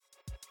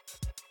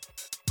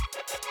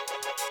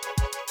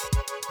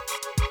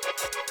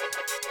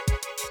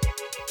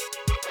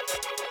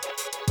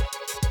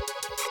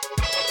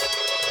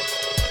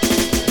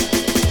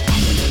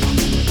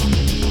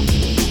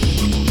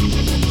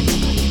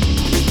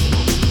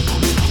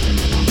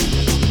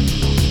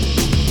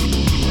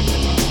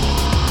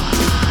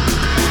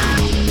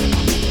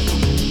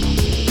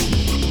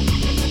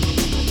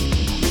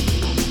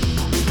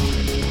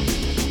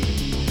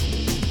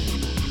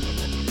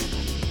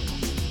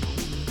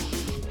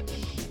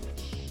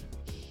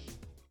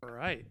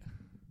right.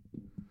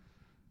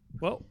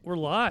 Well, we're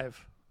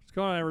live. What's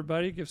going on,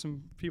 everybody? Give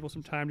some people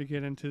some time to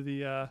get into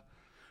the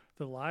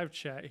live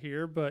chat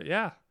here. But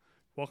yeah,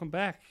 welcome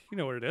back. You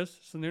know what it is.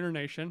 It's the Nooner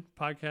Nation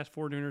podcast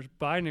for Nooners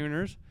by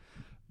Nooners.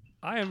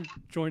 I am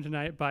joined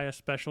tonight by a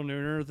special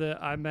Nooner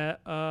that I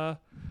met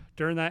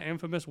during that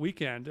infamous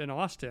weekend in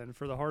Austin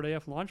for the Hard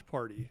AF launch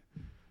party.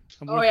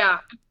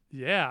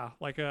 Yeah,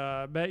 like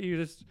met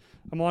you.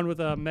 I'm on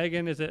with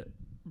Megan. Is it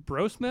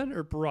Brosman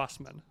or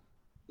Brossman?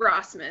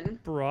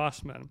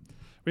 Brossman.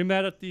 We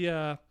met at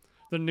the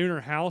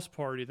Nooner house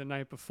party the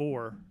night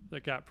before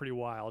that got pretty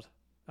wild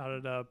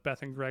out at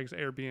Beth and Greg's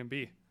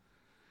Airbnb.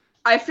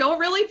 I feel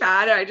really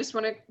bad. I just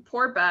want to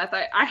poor Beth.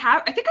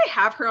 I think I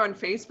have her on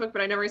Facebook,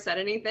 but I never said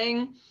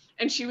anything.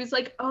 And she was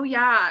like, "Oh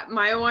yeah,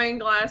 my wine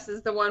glass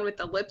is the one with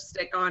the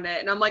lipstick on it."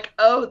 And I'm like,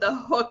 "Oh, the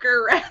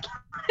hooker red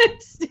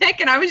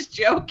lipstick." And I was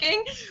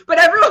joking, but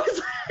everyone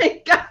was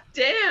like, "God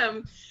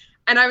damn."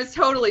 And I was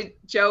totally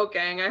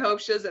joking. I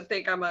hope she doesn't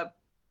think I'm a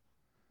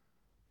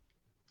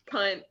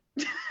cunt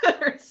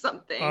or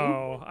something.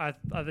 Oh,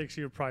 I think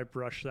she would probably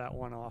brush that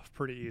one off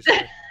pretty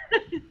easily.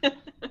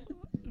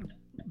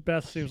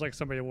 Beth seems like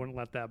somebody who wouldn't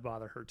let that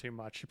bother her too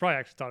much. She probably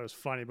actually thought it was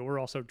funny, but we were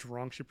all so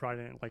drunk she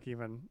probably didn't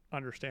even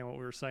understand what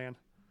we were saying.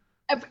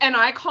 And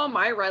I call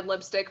my red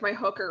lipstick my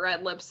hooker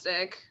red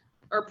lipstick,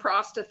 or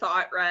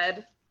prostitute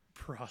red.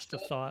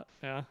 Prostitute,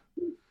 yeah.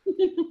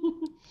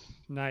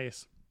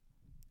 Nice.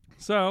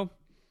 So,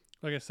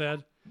 like I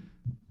said,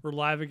 we're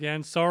live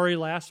again. Sorry,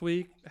 last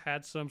week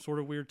had some sort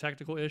of weird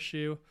technical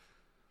issue.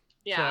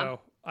 Yeah.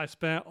 So I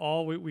spent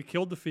we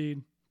killed the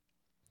feed.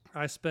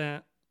 I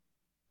spent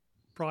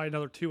probably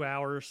another 2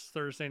 hours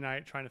Thursday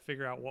night trying to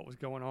figure out what was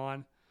going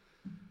on.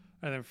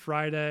 And then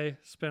Friday,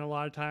 spent a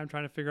lot of time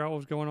trying to figure out what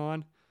was going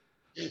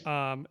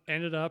on.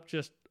 Ended up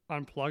just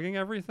unplugging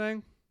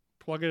everything,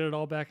 plugging it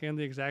all back in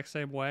the exact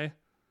same way,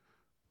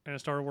 and it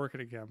started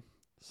working again.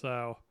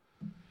 So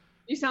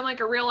you sound like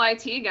a real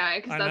IT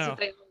guy, because that's what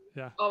they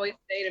always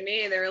say to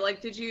me. They're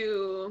like, "Did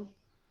you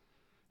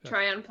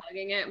try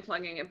unplugging it and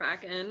plugging it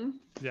back in?"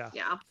 Yeah.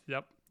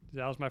 Yep.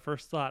 That was my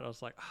first thought. I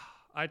was like,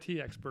 IT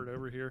expert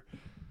over here.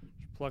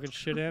 Plugging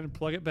shit in and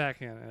plug it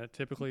back in, and it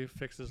typically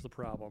fixes the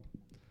problem.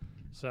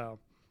 So,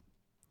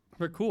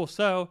 but cool.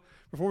 So,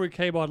 before we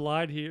came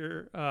online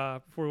here,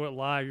 before we went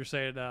live, you're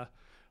saying a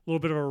little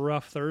bit of a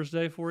rough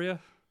Thursday for you?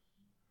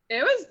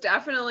 It was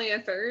definitely a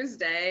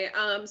Thursday.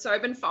 So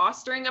I've been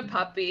fostering a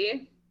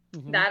puppy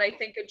that I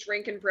think a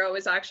drinking bro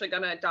is actually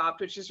going to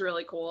adopt, which is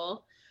really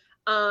cool.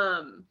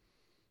 But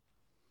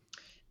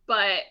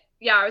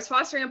yeah, I was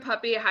fostering a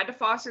puppy. I had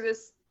to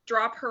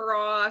drop her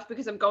off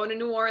because I'm going to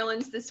New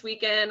Orleans this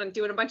weekend. I'm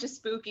doing a bunch of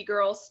spooky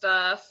girl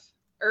stuff,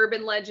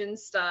 urban legend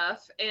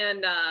stuff,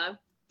 and I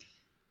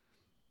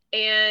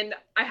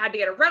had to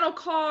get a rental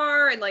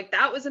car, and like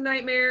that was a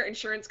nightmare.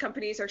 Insurance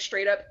companies are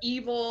straight up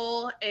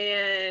evil,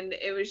 and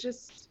it was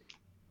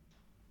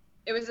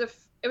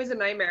a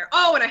nightmare.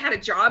 Oh, and I had a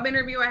job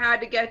interview I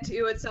had to get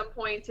to at some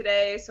point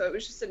today, so it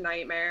was just a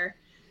nightmare.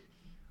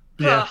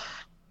 Yeah.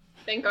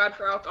 Thank God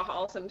for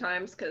alcohol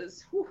sometimes,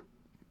 because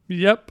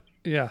Yep.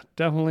 Yeah,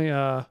 definitely.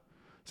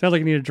 Sounds like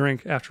you need a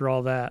drink after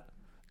all that.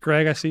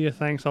 Greg, I see you.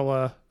 Thanks.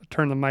 I'll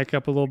turn the mic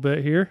up a little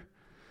bit here.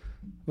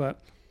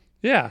 But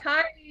yeah.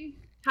 Hi,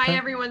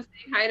 everyone.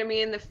 Saying hi to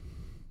me in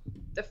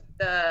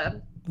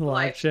the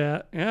live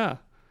chat. Yeah.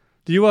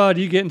 Do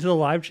you get into the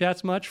live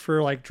chats much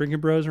for like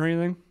drinking bros or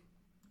anything?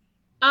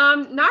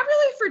 Not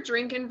really for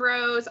drinking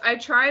bros. I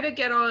try to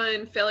get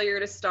on Failure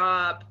to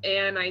Stop,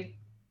 and I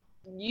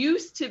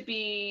used to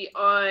be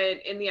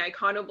in the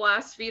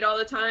Iconoblast feed all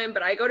the time,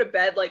 but I go to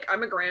bed like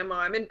I'm a grandma.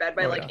 I'm in bed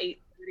by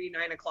 8:30,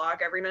 9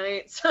 o'clock every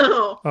night.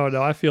 So. Oh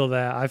no, I feel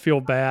that. I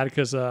feel bad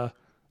because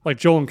like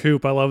Joel and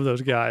Coop, I love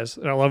those guys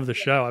and I love the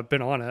show. I've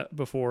been on it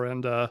before,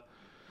 and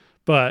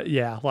but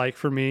yeah, like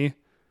for me,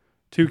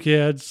 2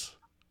 kids,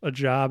 a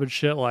job and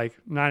shit, like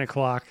 9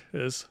 o'clock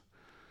is,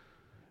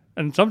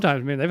 and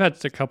sometimes, man, they've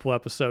had a couple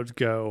episodes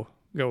go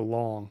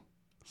long,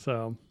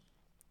 so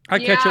I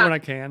catch it when I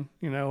can,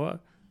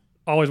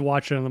 always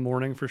watch it in the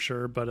morning for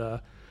sure,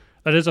 but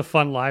that is a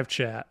fun live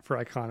chat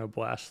for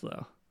Iconoblast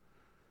though.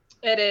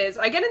 It is.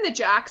 I get in the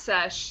Jack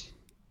Sesh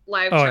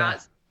live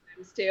chats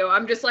sometimes too.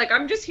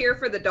 I'm just here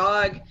for the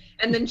dog,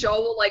 and then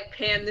Joel will like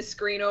pan the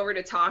screen over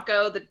to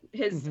Taco,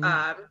 his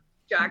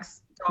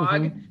Jack's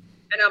dog,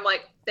 and I'm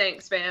like,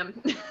 "Thanks,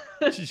 fam."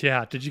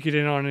 Yeah. Did you get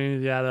in on any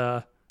of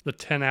that the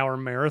 10-hour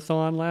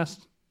marathon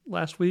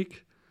last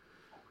week?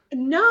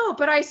 No,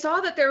 but I saw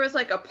that there was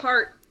like a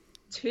part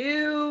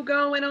 2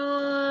 going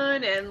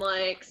on and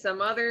like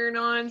some other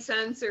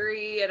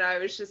nonsensory, and I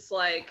was just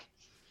like,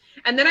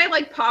 and then I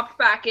like popped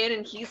back in,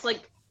 and he's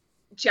like,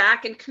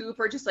 Jack and Coop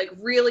are just like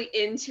really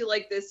into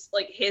like this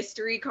like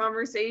history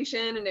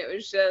conversation, and it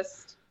was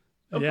just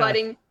a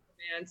budding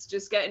romance,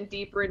 just getting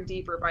deeper and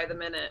deeper by the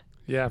minute.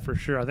 Yeah, for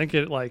sure. I think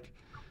it like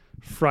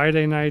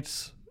Friday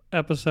night's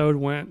episode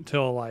went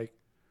till like,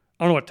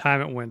 I don't know what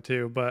time it went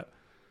to, but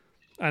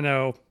I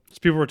know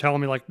people were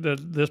telling me like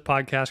this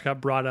podcast got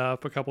brought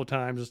up a couple of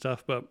times and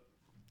stuff, but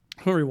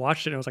when we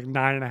watched it, it was like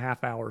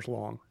 9.5 hours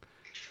long.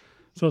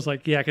 So it's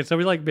like, yeah, can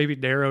somebody like maybe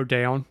narrow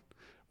down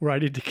where I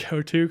need to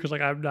go to? Because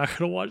like I'm not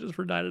gonna watch this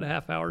for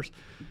 9.5 hours.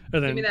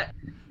 And Give me then that.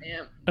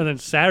 Damn. and then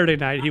Saturday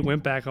night he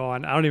went back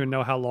on. I don't even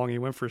know how long he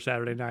went for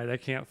Saturday night. I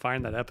can't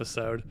find that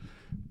episode,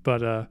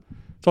 but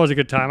it's always a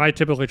good time. I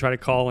typically try to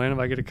call in if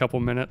I get a couple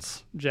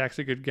minutes. Jack's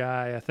a good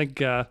guy. I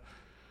think I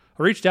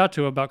reached out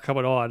to him about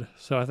coming on,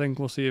 so I think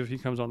we'll see if he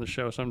comes on the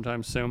show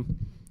sometime soon.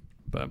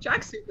 But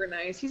Jack's super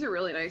nice. He's a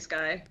really nice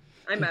guy.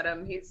 I met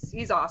him.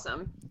 He's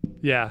awesome.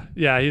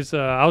 yeah, he's.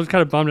 I was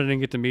kind of bummed I didn't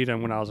get to meet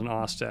him when I was in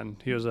Austin.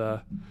 He was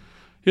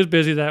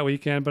busy that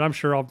weekend, but I'm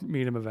sure I'll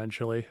meet him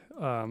eventually.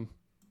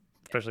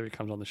 Especially if he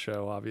comes on the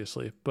show,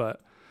 obviously.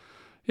 But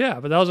yeah,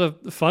 but that was a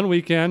fun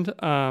weekend.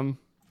 Lost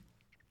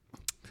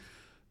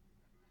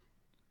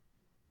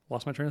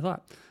my train of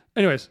thought.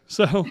 Anyways,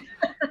 so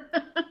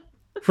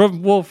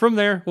from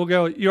there we'll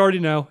go. You already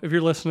know, if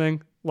you're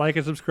listening, like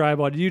and subscribe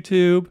on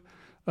YouTube.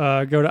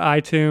 Go to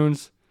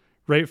iTunes,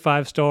 rate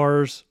 5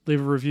 stars,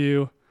 leave a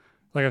review.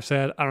 Like I've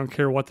said, I don't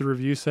care what the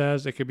review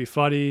says. It could be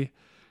funny.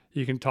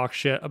 You can talk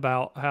shit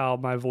about how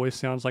my voice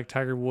sounds like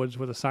Tiger Woods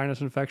with a sinus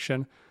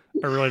infection.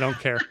 I really don't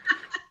care.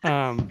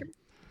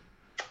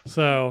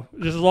 So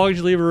just as long as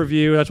you leave a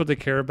review, that's what they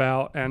care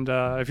about. And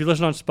if you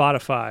listen on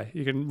Spotify,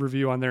 you can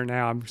review on there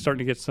now. I'm starting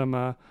to get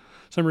some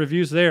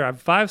reviews there. I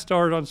have 5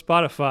 stars on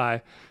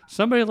Spotify.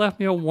 Somebody left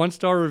me a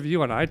 1-star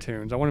review on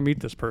iTunes. I want to meet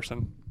this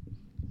person.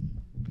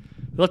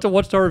 They left a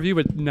 1-star review,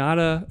 but not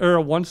a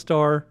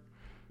 1-star.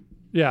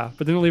 Yeah,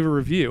 but then leave a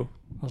review.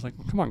 I was like,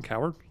 well, come on,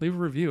 coward. Leave a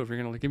review if you're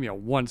going to give me a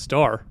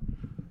 1-star.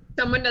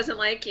 Someone doesn't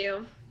like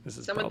you. This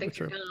is Someone probably thinks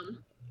true.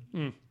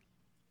 you're dumb.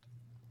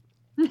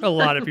 A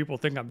lot of people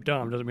think I'm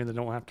dumb. Doesn't mean they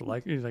don't have to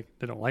like me. Like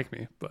they don't like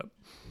me, but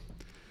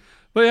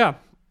yeah.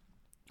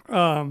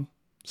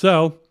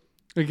 So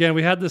again,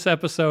 we had this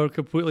episode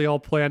completely all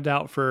planned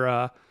out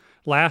for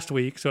last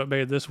week, so it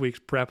made this week's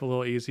prep a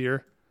little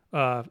easier.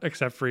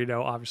 Except for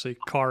obviously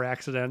car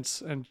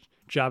accidents and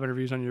job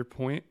interviews. On your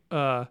point,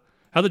 how'd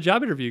the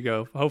job interview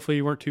go? Hopefully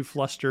you weren't too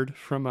flustered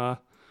from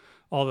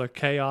all the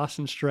chaos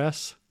and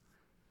stress.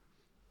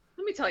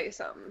 Let me tell you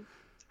something.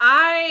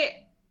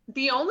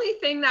 The only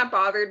thing that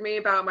bothered me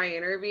about my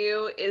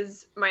interview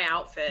is my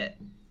outfit,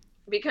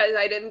 because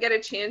I didn't get a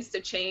chance to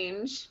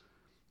change.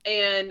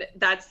 And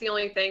that's the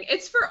only thing.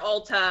 It's for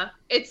Ulta.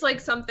 It's like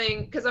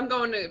something, because I'm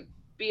going to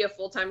be a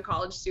full-time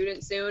college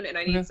student soon, and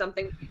I need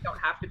something that you don't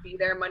have to be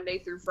there Monday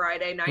through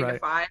Friday, 9 to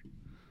 5.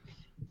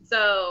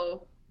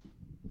 So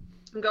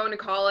I'm going to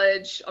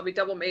college. I'll be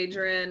double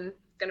majoring.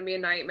 It's going to be a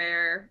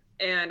nightmare.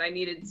 And I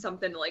needed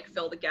something to like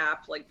fill the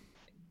gap, like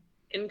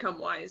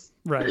income-wise.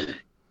 Right.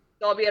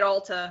 So I'll be at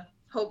Ulta,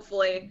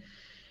 hopefully.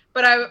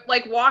 But I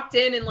like walked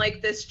in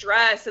like this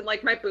dress, and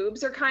like my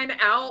boobs are kind of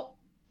out,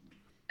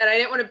 and I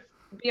didn't want to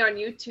be on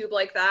YouTube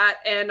like that.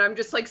 And I'm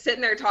just like sitting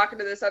there talking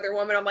to this other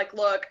woman. I'm like,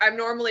 look, I'm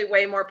normally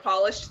way more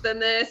polished than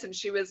this. And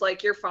she was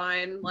like, you're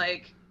fine.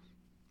 Like,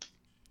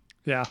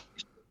 yeah.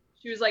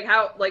 She was like,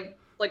 how, like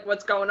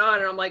what's going on?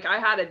 And I'm like, I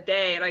had a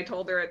day. And I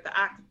told her at the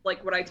act,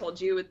 like what I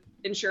told you,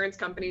 insurance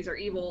companies are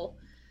evil.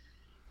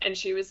 And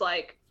she was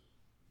like,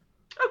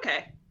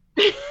 okay.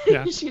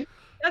 Yeah.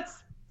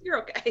 You're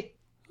okay.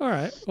 All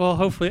right. Well,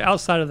 hopefully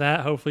outside of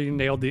that, hopefully you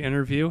nailed the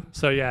interview.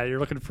 So yeah, you're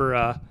looking for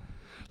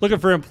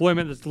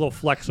employment that's a little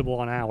flexible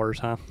on hours,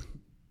 huh?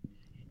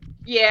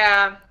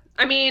 Yeah.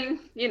 I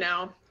mean,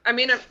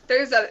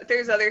 there's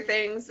other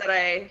things that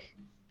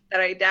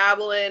I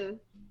dabble in.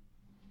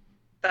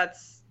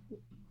 That's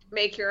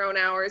make your own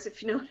hours,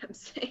 if you know what I'm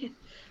saying.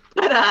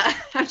 But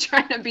I'm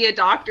trying to be a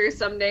doctor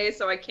someday,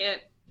 so I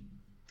can't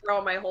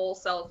throw my whole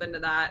self into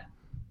that.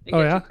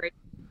 Oh yeah.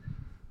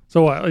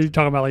 So what are you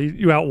talking about? Like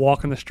you out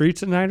walking the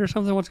streets at night or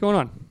something? What's going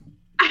on?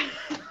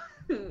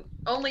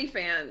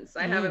 OnlyFans.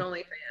 I have an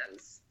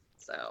OnlyFans.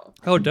 So.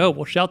 Oh, dope.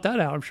 Well, shout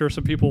that out. I'm sure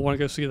some people want to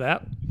go see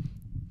that.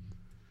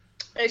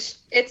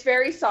 It's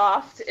very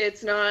soft.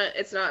 It's not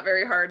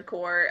very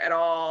hardcore at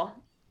all.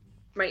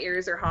 My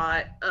ears are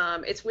hot.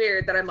 It's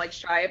weird that I'm like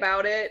shy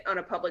about it on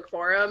a public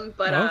forum,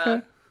 but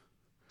okay.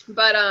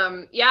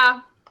 Yeah.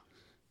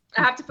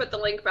 I have to put the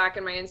link back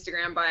in my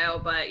Instagram bio,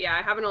 but yeah,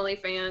 I have an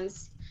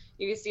OnlyFans.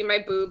 You can see my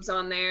boobs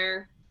on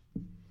there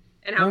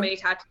and how many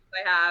tattoos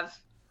I have.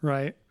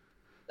 Right.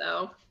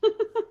 So.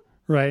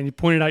 Right, and you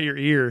pointed out your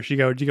ears. Do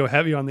you go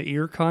heavy on the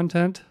ear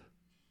content?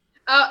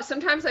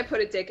 Sometimes I put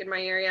a dick in my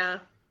ear, yeah.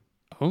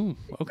 Oh,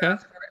 okay.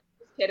 Just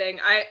kidding.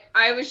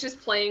 I was just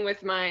playing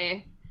with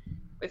my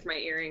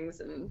earrings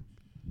and.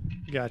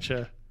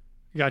 Gotcha.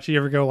 You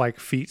ever go like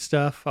feet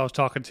stuff? I was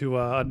talking to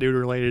a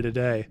neuter lady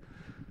today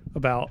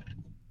about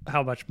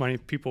how much money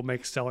people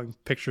make selling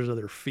pictures of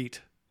their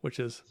feet, which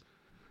is,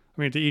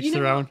 I mean, to each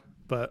their own,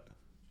 but.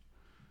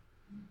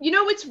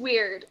 It's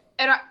weird.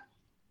 And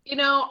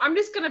I'm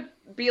just going to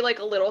be like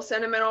a little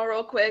sentimental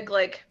real quick.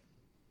 Like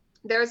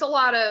there's a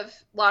lot of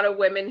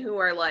women who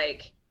are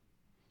like,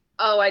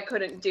 oh, I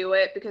couldn't do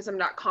it because I'm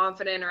not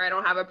confident or I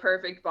don't have a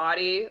perfect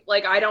body.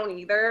 Like I don't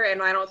either.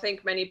 And I don't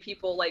think many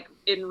people like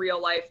in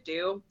real life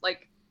do.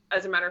 Like,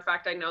 as a matter of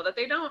fact, I know that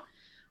they don't.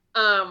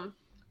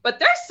 But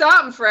there's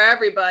something for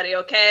everybody,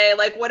 okay?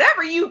 Like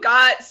whatever you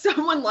got,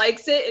 someone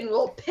likes it and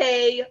will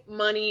pay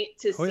money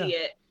to see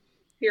it.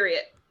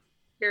 Period.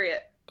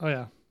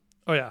 Oh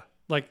yeah.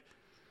 Like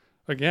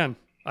again,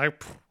 I've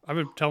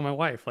been telling my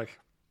wife like,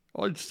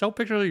 oh, sell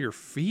pictures of your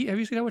feet. Have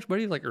you seen how much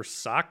money like your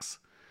socks?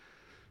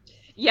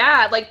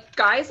 Yeah, like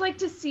guys like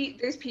to see.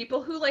 There's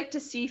people who like to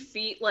see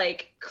feet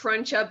like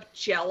crunch up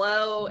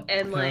Jello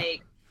and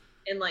like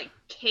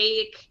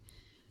cake.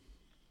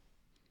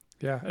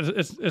 Yeah,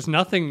 it's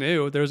nothing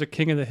new. There's a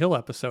King of the Hill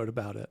episode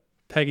about it.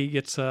 Peggy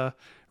gets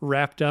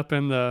wrapped up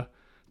in the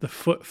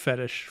foot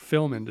fetish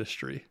film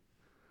industry.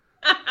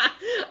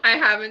 I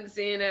haven't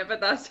seen it, but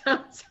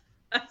that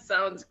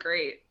sounds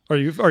great. Have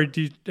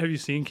you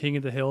seen King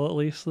of the Hill at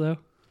least though?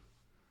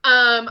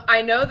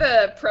 I know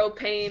the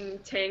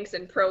propane tanks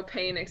and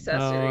propane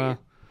accessories,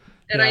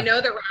 and I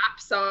know the rap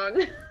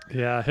song.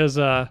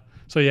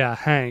 Yeah,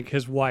 Hank,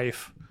 his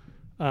wife,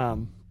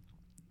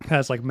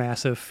 has like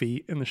massive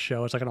feet in the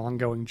show. It's like an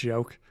ongoing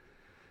joke,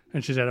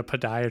 and she's at a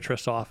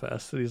podiatrist's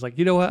office, and he's like,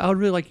 you know what? I would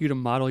really like you to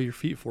model your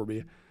feet for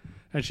me,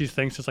 and she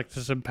thinks it's like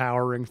this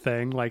empowering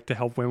thing, like to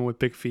help women with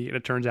big feet, and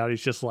it turns out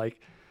he's just like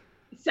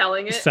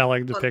selling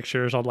the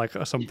pictures on like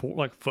some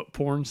like foot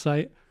porn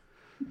site.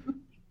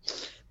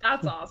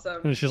 That's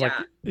awesome. And she's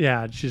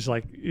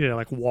like, you know,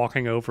 like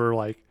walking over,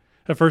 like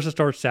at first it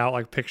starts out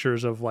like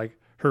pictures of like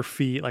her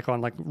feet, like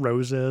on like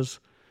roses.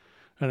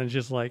 And then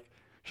she's like,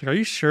 are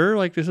you sure?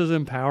 Like this is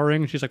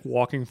empowering. And she's like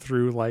walking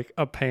through like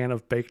a pan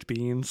of baked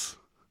beans,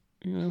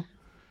 you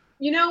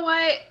know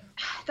what?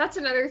 That's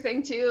another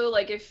thing too.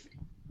 Like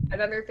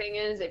another thing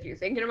is if you're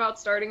thinking about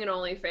starting an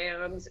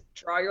OnlyFans,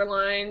 draw your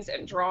lines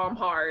and draw them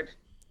hard.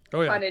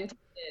 Oh yeah. Pun intended.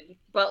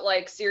 But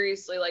like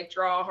seriously, like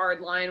draw a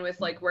hard line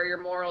with like where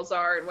your morals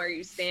are and where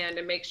you stand,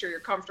 and make sure you're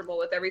comfortable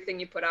with everything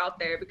you put out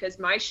there, because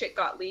my shit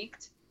got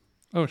leaked.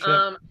 Oh shit.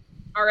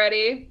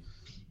 Already,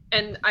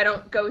 and I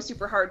don't go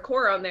super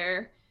hardcore on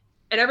there.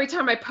 And every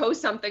time I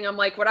post something, I'm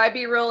like, would I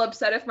be real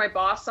upset if my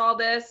boss saw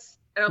this?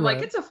 And I'm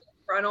like, it's a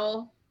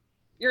frontal.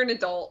 You're an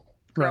adult.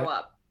 Grow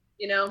up.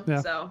 You know?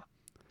 Yeah. So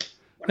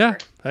whatever.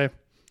 Yeah.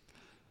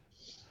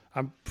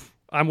 Hey.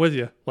 I'm with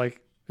you. Like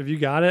if you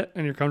got it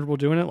and you're comfortable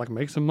doing it, like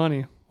make some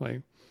money.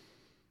 Like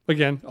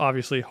again,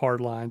 obviously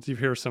hard lines. You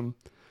hear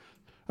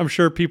I'm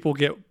sure people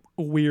get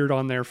weird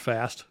on there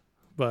fast,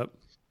 but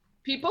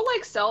people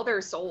like sell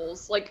their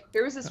souls. Like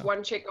there was this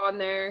one chick on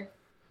there.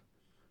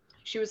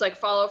 She was like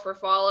follow for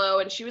follow,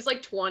 and she was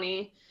like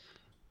 20,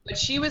 but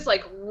she was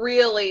like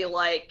really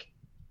like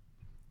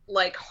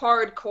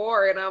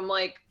hardcore. And I'm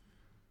like,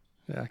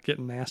 yeah,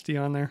 getting nasty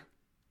on there.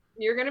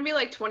 You're going to be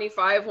like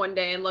 25 one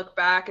day and look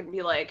back and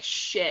be like,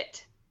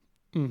 shit.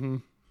 Mm-hmm.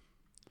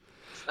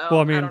 So, well,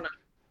 I mean, I don't know.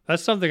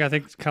 That's something I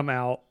think's come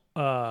out,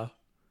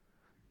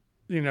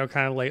 you know,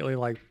 kind of lately,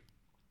 like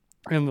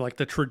in like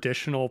the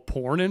traditional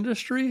porn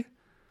industry.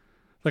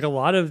 Like a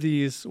lot of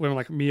these women,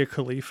 like Mia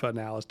Khalifa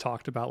now has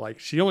talked about, like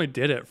she only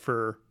did it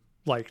for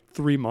like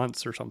 3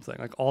 months or something.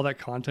 Like all that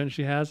content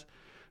she has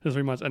is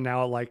 3 months, and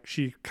now like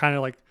she kind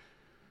of like,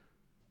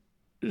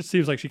 it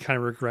seems like she kind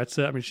of regrets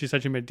it. I mean, she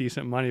said she made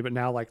decent money, but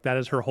now like that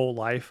is her whole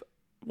life.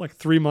 Like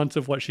 3 months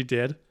of what she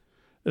did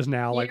is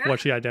now like what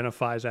she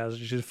identifies as.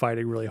 She's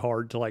fighting really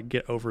hard to like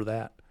get over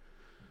that.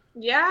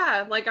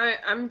 Yeah, like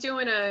I'm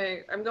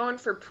going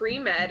for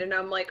pre-med, and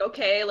I'm like,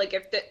 okay, like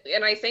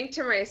and I think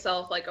to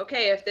myself, like,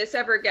 okay, if this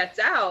ever gets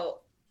out,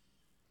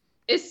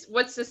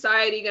 what's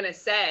society gonna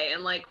say?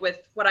 And like with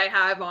what I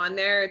have on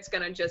there, it's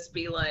gonna just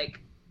be like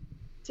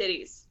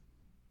titties.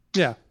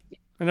 Yeah,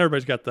 and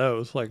everybody's got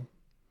those. Like, as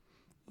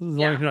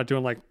long as you're not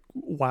doing like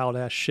wild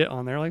ass shit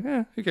on there, like,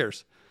 who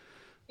cares?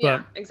 But,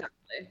 yeah, exactly.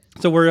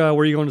 So where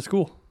are you going to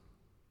school?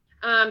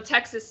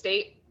 Texas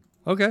State.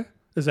 Okay.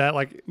 Is that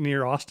like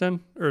near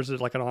Austin, or is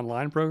it like an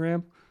online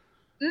program?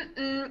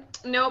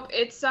 Nope.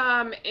 It's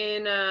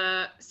in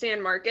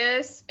San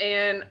Marcos,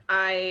 and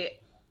I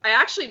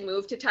actually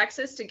moved to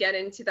Texas to get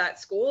into that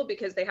school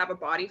because they have a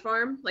body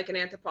farm, like an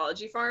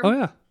anthropology farm.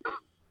 Oh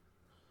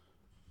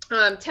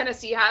yeah.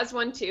 Tennessee has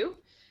one too,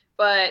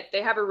 but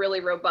they have a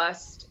really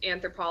robust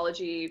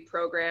anthropology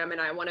program,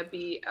 and I want to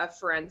be a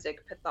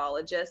forensic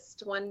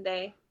pathologist one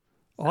day.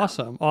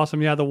 Awesome.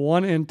 Yeah, the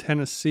one in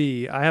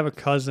Tennessee, I have a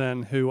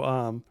cousin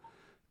who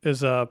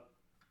is I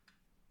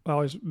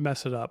always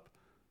mess it up,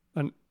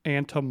 an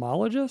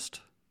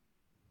entomologist?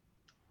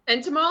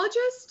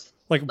 Entomologist?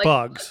 Like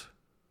bugs.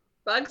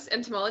 Bugs?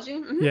 Entomology?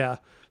 Mm-hmm. Yeah.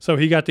 So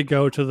he got to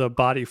go to the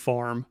body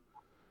farm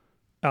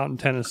out in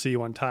Tennessee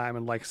one time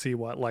and like see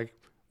what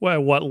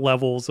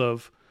levels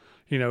of,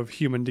 you know,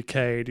 human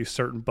decay do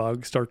certain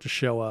bugs start to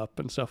show up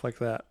and stuff like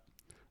that.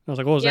 And I was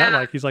like, what was that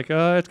like? He's like,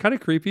 it's kind of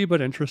creepy, but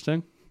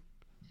interesting.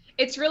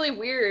 It's really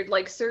weird.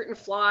 Like certain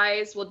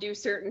flies will do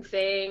certain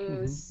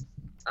things.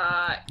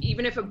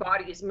 Even if a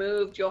body is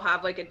moved, you'll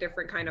have like a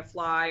different kind of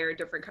fly or a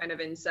different kind of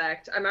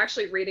insect. I'm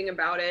actually reading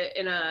about it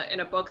in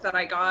a book that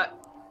I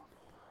got.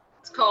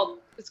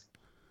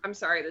 I'm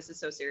sorry, this is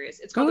so serious.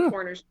 It's called The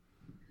Coroner's.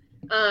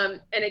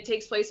 And it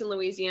takes place in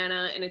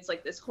Louisiana, and it's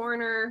like this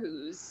coroner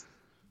who's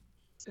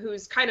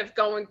who's kind of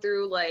going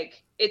through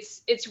like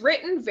it's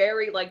written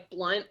very like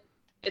blunt.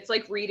 It's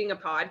like reading a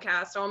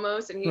podcast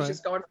almost, and he's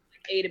just going from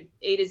like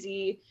A to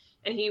Z.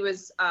 And he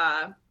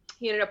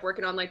ended up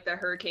working on like the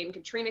Hurricane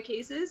Katrina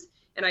cases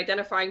and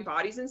identifying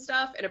bodies and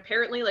stuff. And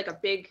apparently like a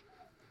big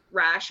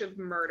rash of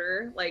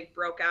murder like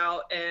broke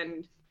out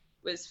and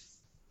was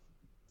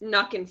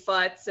knucking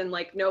futs, and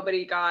like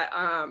nobody got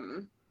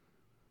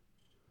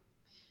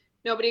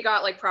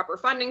like proper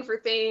funding for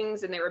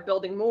things, and they were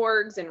building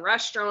morgues and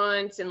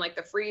restaurants and like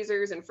the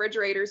freezers and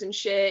refrigerators and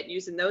shit,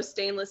 using those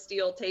stainless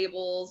steel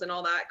tables and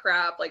all that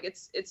crap. Like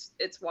it's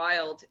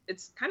wild.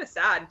 It's kind of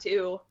sad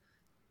too.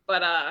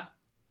 But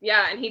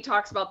yeah, and he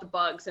talks about the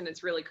bugs, and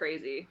it's really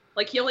crazy.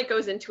 Like he only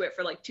goes into it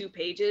for like 2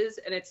 pages,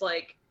 and it's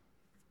like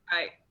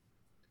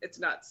it's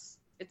nuts.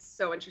 It's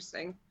so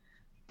interesting.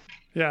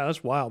 Yeah,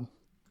 that's wild.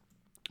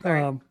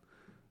 Right.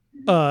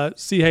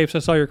 C-Hapes, I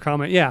saw your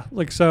comment. Yeah,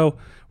 like so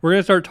we're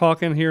gonna start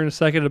talking here in a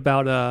second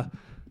about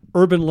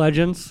urban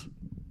legends.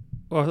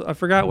 Well, I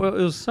forgot what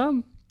it was.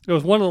 It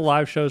was one of the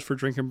live shows for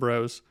Drinking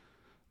Bros,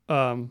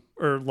 or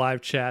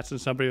live chats, and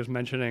somebody was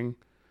mentioning.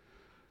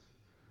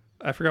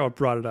 I forgot what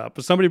brought it up,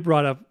 but somebody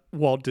brought up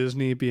Walt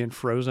Disney being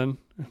frozen,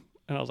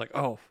 and I was like,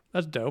 "Oh,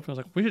 that's dope." And I was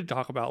like, "We should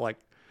talk about like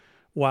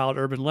wild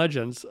urban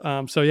legends."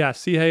 So yeah,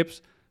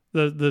 C-Hapes,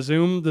 the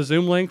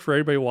Zoom link for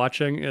everybody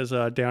watching is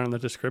down in the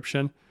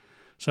description.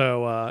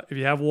 So if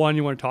you have one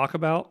you want to talk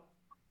about,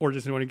 or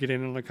just want to get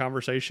in on the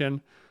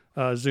conversation,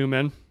 zoom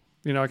in.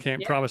 You know, I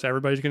can't promise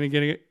everybody's gonna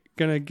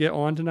get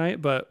on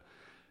tonight, but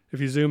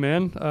if you zoom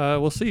in,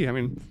 we'll see. I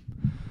mean.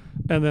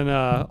 And then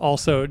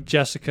also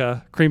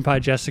Jessica, Cream Pie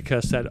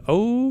Jessica said,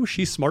 "Oh,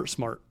 she's smart."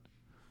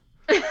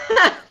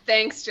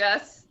 Thanks,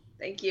 Jess.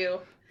 Thank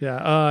you.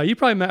 Yeah, you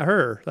probably met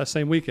her that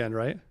same weekend,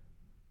 right?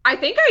 I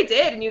think I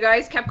did, and you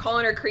guys kept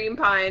calling her Cream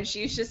Pie, and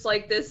she's just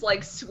like this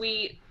like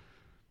sweet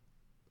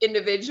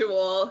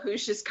individual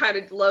who's just kind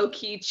of low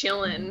key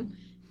chilling.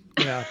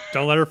 Yeah,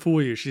 don't let her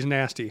fool you. She's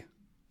nasty.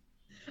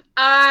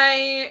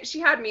 She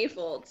had me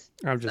fooled.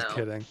 I'm just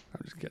kidding.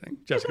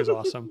 Jessica's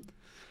awesome.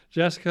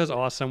 Jessica's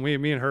awesome.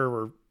 Me and her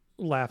were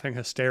laughing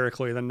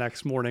hysterically the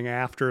next morning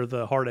after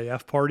the Hard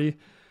AF party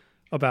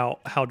about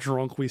how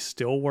drunk we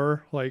still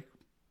were, like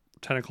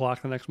 10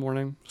 o'clock the next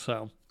morning.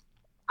 So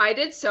I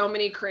did so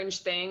many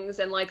cringe things,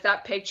 and like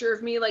that picture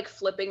of me like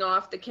flipping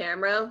off the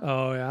camera.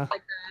 Oh yeah. Like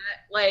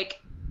that.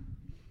 Like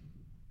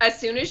as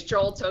soon as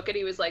Joel took it,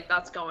 he was like,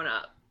 "That's going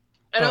up."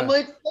 And I'm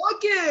like,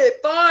 "Fuck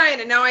it, fine."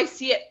 And now I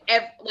see it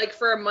like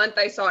for a month.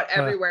 I saw it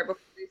everywhere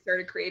before we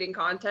started creating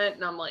content,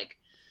 and I'm like,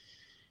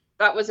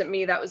 that wasn't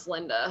me. That was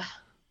Linda.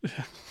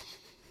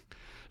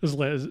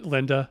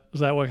 Linda? Is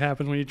that what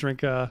happens when you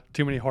drink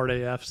too many Hard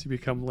AFs? You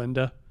become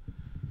Linda?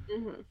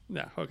 Mm-hmm.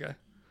 Yeah. Okay.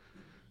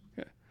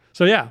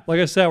 So yeah, like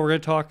I said, we're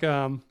going to talk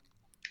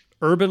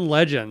urban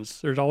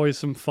legends. There's always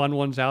some fun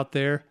ones out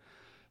there.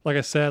 Like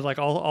I said, like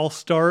I'll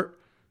start.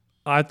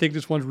 I think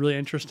this one's really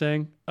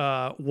interesting.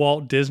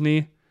 Walt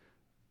Disney,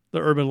 the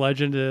urban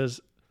legend is,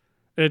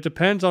 and it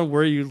depends on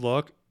where you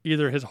look,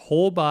 either his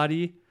whole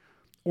body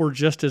or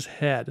just his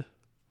head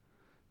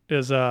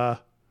is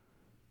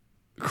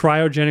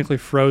cryogenically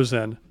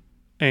frozen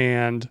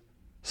and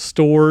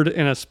stored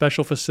in a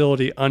special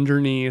facility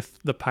underneath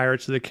the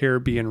Pirates of the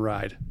Caribbean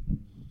ride.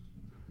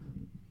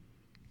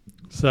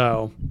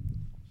 So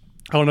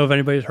I don't know if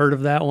anybody's heard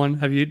of that one.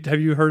 Have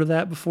you heard of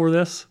that before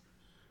this?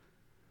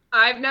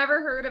 I've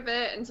never heard of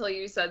it until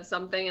you said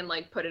something and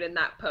like put it in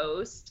that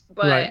post.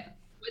 But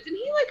wasn't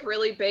he like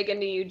really big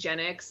into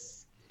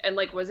eugenics? And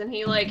like wasn't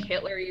he like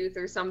Hitler Youth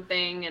or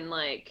something? And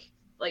like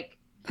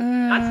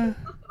that's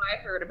what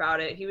I've heard about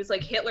it. He was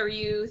like Hitler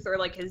Youth, or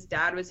like his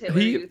dad was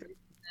Hitler Youth or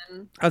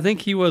something. I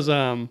think he was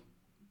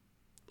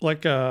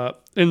like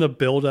in the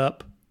build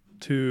up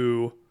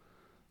to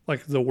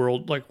like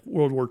World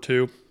War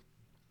II.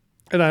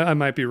 And I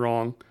might be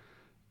wrong.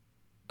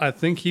 I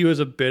think he was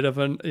a bit of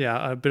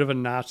a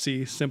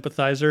Nazi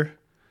sympathizer.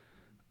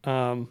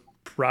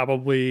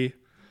 Probably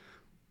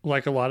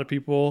like a lot of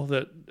people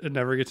that it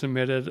never gets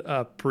admitted,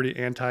 a pretty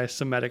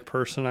anti-Semitic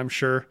person, I'm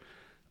sure.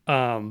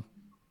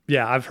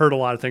 Yeah, I've heard a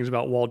lot of things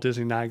about Walt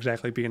Disney not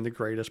exactly being the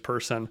greatest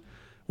person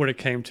when it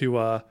came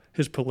to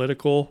his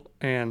political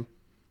and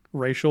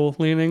racial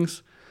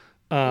leanings,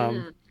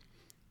 or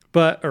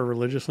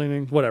religious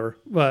leanings, whatever.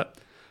 But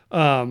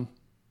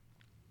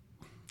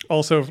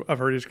also, I've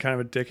heard he's kind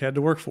of a dickhead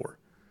to work for.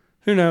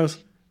 Who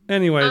knows?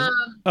 Anyways,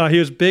 he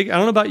was big. I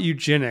don't know about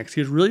eugenics.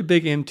 He was really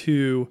big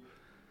into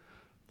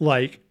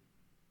like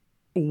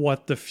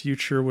what the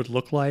future would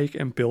look like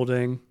and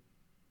building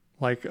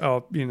like,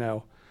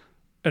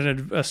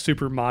 a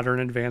super modern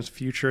advanced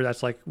future.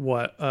 That's like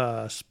what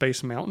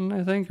Space Mountain,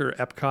 I think, or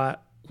Epcot,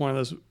 one of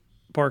those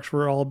parks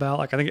were all about.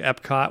 Like I think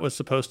Epcot was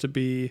supposed to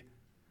be,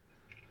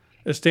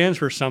 it stands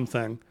for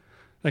something.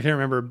 I can't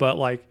remember, but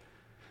like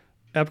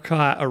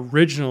Epcot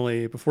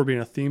originally, before being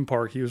a theme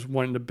park, he was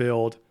wanting to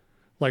build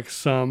like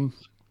some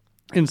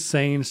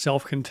insane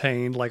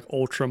self-contained like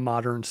ultra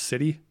modern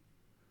city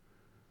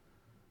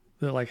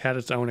that like had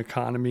its own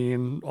economy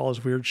and all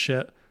this weird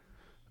shit.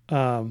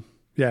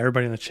 Yeah, Yeah,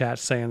 everybody in the chat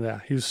saying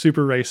that he was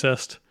super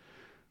racist,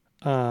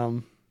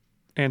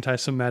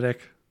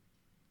 anti-Semitic.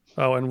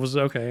 Oh, and was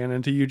okay, and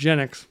into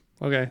eugenics.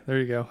 Okay, there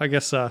you go. I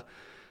guess, yeah,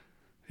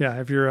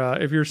 if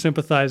you're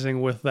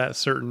sympathizing with that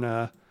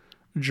certain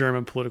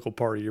German political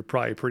party, you're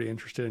probably pretty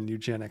interested in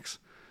eugenics.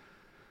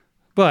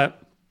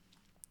 But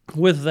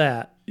with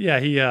that,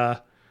 yeah, he,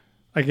 I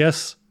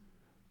guess,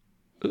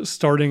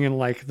 starting in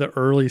like the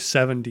early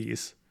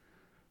 70s,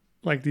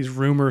 like these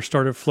rumors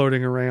started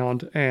floating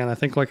around, and I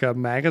think like a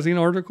magazine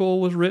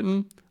article was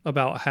written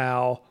about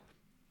how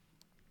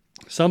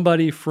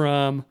somebody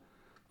from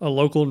a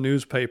local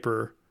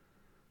newspaper,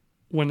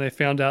 when they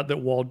found out that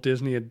Walt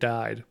Disney had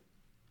died,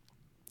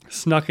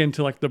 snuck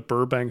into like the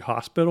Burbank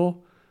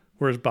hospital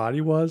where his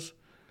body was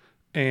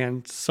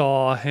and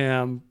saw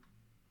him,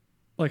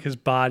 like his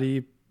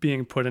body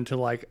being put into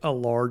like a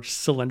large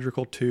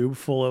cylindrical tube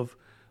full of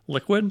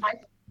liquid.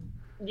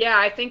 Yeah,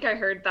 I think I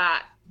heard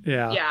that.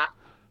 Yeah. Yeah.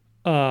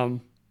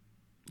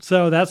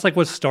 So that's like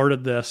what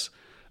started this.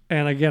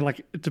 And again, like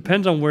it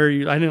depends on where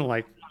I didn't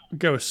like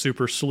go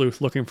super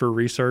sleuth looking for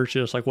research.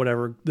 It's like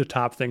whatever the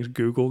top things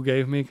Google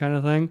gave me kind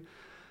of thing.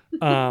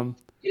 You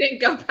didn't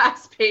go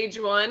past page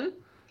 1?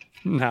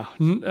 No.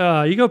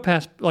 You go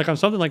past, like on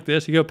something like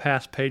this, you go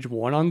past page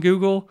 1 on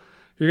Google,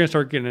 you're going to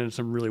start getting into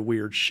some really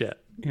weird shit,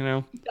 you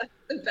know? That's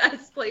the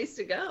best place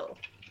to go.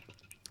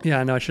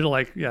 Yeah, no, I should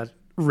have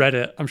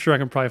Reddit. I'm sure I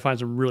can probably find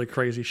some really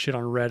crazy shit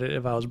on Reddit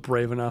if I was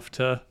brave enough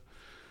to.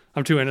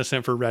 I'm too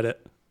innocent for Reddit.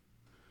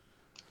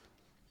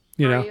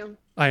 You know? You?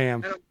 I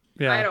am.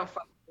 I don't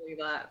fucking believe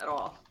that at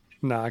all.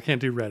 No, I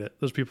can't do Reddit.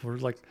 Those people are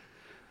like,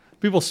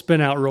 people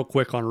spin out real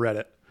quick on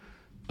Reddit.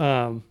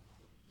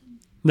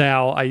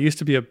 Now, I used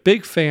to be a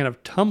big fan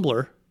of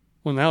Tumblr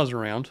when that was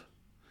around.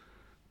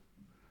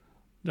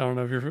 I don't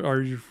know if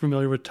are you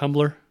familiar with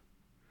Tumblr? I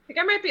think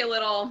I might be a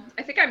little.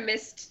 I think I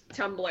missed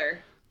Tumblr.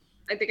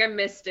 I think I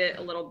missed it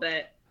a little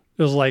bit.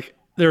 It was like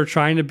they were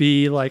trying to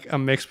be like a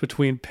mix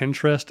between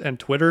Pinterest and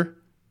Twitter,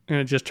 and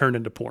it just turned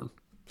into porn.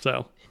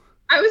 So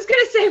I was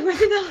gonna say,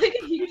 wasn't that like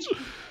a huge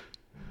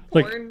porn?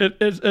 Like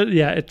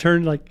it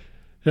turned like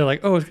they're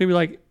like, oh, it's gonna be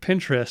like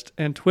Pinterest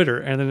and Twitter,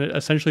 and then it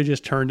essentially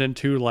just turned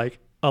into like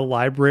a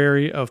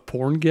library of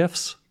porn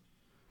GIFs.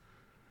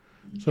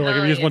 So like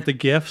if you just want the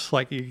GIFs,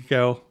 like you could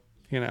go,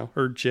 you know,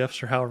 or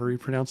GIFs or however you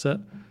pronounce it.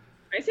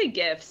 I say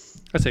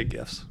GIFs. I say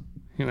GIFs,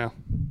 you know,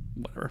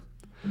 whatever.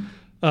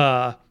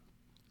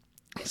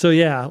 So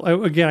yeah,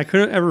 again, I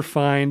couldn't ever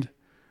find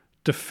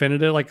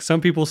definitive, like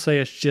some people say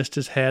it's just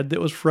his head that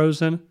was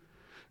frozen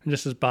and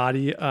just his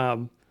body.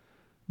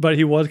 But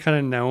he was kind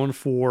of known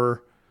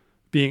for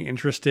being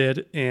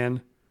interested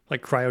in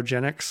like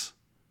cryogenics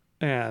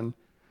and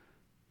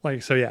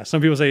like, so yeah,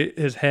 some people say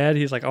his head,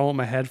 he's like, I want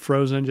my head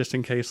frozen just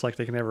in case like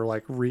they can ever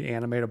like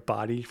reanimate a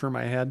body for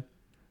my head.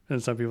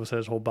 And some people say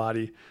his whole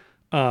body.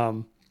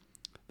 There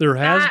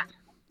has,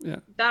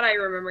 that I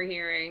remember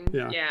hearing.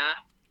 Yeah,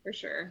 for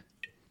sure.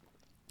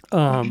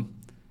 And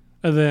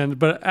then,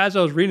 but as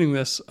I was reading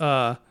this,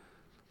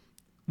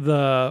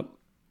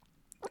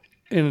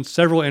 in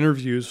several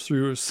interviews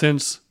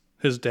since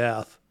his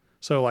death,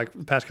 so like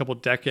the past couple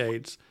of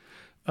decades,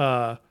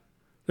 they've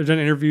done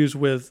interviews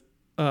with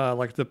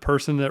like the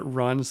person that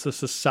runs the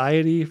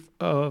Society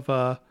of,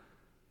 the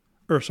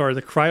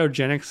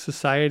Cryogenics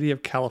Society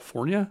of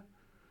California,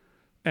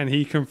 and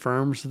he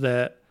confirms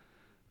that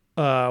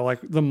like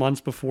the months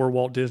before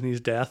Walt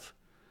Disney's death,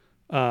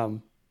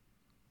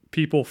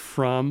 people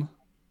from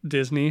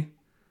Disney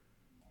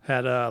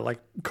had like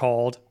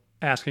called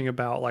asking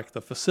about like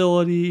the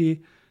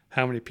facility,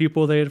 how many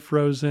people they had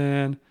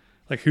frozen,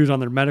 like who's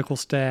on their medical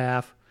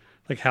staff,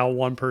 like how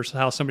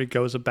somebody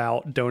goes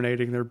about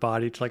donating their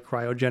body to like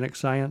cryogenic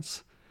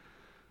science.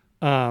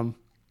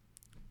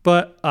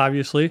 But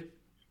obviously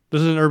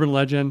this is an urban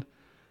legend.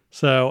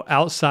 So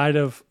outside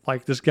of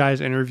like this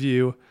guy's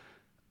interview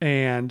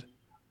and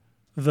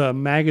the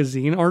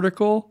magazine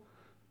article,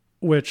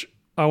 which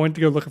I went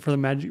to go looking for the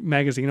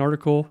magazine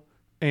article,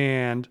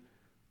 and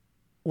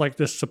like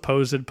this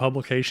supposed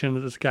publication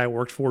that this guy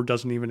worked for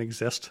doesn't even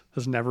exist,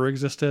 has never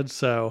existed.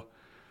 So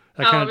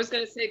I was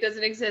going to say, does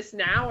it exist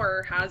now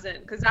or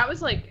hasn't? Because that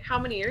was like how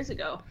many years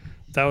ago?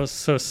 That was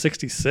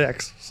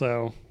 66,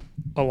 so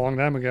a long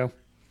time ago.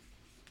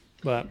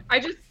 But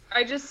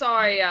I just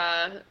saw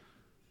a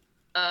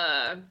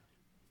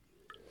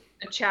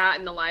chat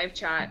in the live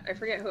chat. I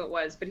forget who it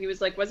was, but he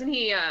was like, wasn't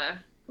he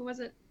who was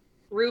it?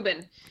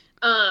 Ruben.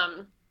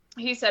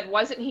 He said,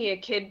 wasn't he a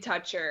kid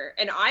toucher?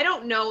 And I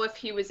don't know if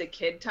he was a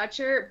kid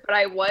toucher, but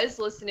I was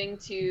listening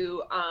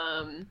to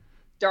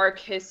Dark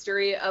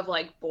History of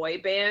like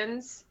boy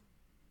bands.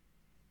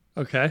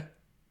 Okay.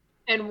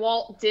 And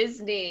Walt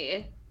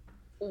Disney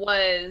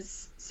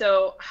was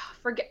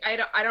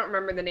I don't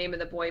remember the name of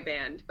the boy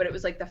band, but it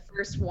was like the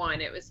first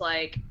one. It was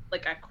like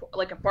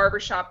a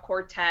barbershop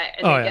quartet,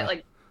 and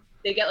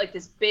they get like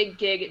this big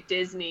gig at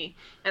Disney,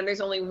 and there's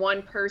only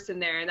one person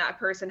there, and that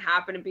person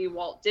happened to be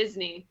Walt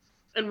Disney.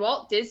 And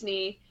Walt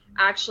Disney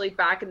actually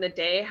back in the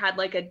day had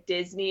like a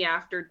Disney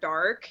After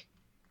Dark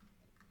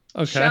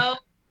show,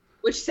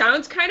 which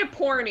sounds kind of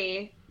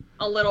porny,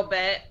 a little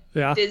bit.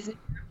 Yeah. Disney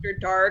After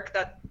Dark,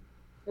 that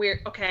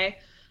weird. Okay.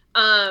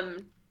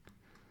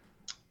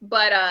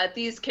 But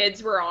these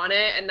kids were on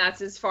it, and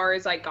that's as far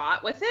as I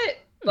got with it.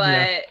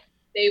 But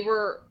they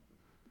were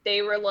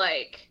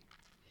like,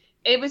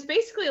 it was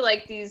basically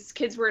like these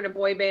kids were in a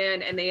boy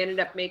band, and they ended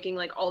up making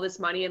like all this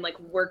money and like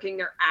working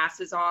their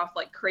asses off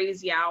like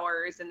crazy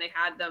hours, and they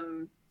had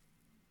them.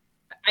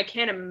 I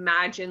can't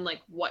imagine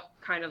like what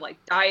kind of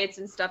like diets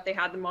and stuff they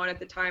had them on at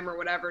the time or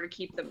whatever to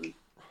keep them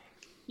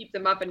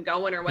up and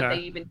going, or what they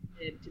even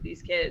did to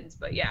these kids.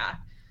 But yeah,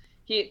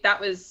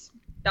 that was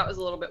a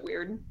little bit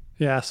weird.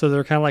 Yeah, so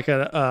they're kind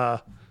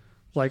of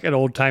like an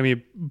old timey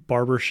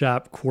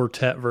barbershop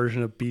quartet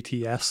version of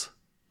BTS.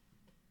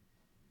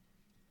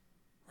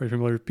 Are you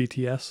familiar with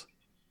BTS?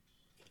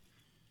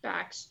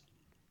 Facts.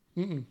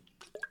 Mm-mm.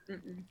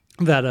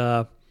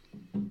 That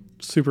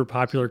super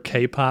popular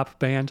K-pop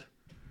band.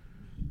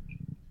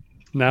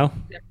 No?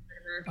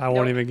 I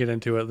won't even get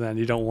into it then.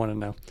 You don't want to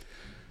know.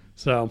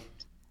 So,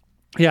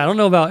 yeah, I don't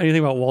know about anything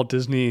about Walt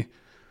Disney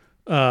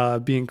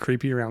being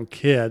creepy around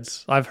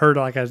kids. I've heard,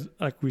 like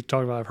we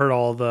talked about, I've heard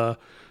all the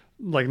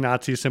like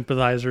Nazi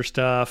sympathizer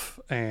stuff,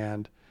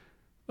 and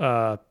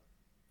I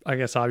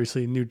guess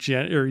obviously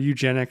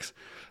eugenics.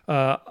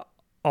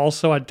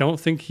 Also, I don't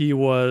think he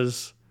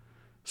was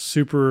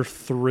super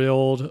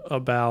thrilled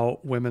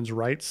about women's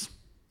rights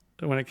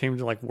when it came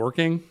to like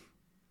working.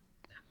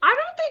 I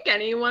don't think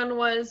anyone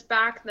was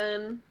back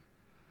then.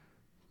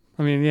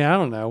 I mean, yeah, I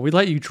don't know. We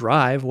let you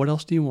drive. What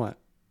else do you want?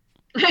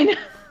 I know.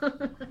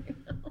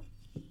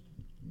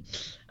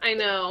 I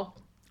know.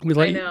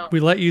 We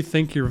let you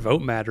think your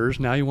vote matters.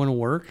 Now you want to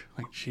work?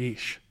 Like,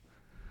 sheesh.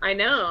 I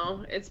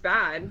know. It's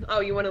bad. Oh,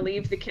 you want to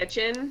leave the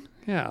kitchen?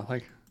 Yeah,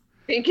 like.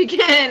 Think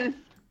again.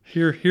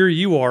 Here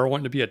you are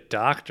wanting to be a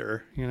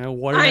doctor. You know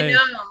what?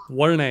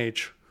 What an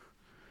age.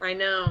 I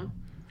know.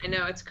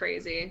 It's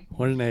crazy.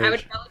 What an age. I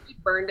would probably be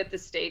burned at the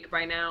stake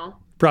by now.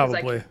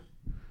 Probably.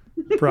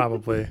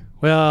 Probably.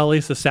 Well, at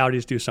least the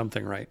Saudis do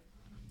something right.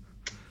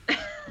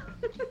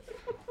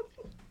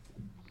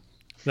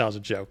 That was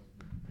a joke.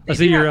 I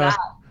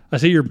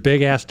see your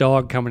big ass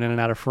dog coming in and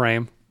out of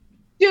frame.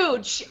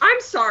 Dude,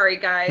 I'm sorry,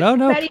 guys. No.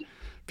 Betty...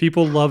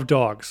 People love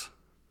dogs.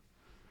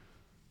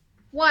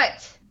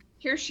 What?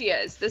 Here she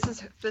is. This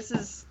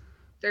is.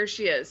 There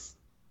she is.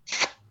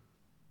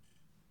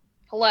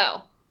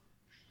 Hello.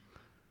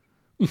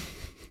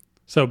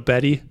 So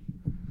Betty.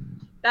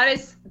 That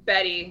is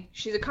Betty.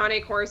 She's a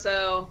Cane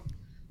Corso.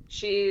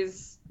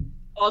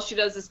 All she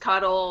does is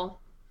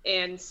cuddle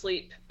and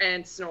sleep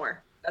and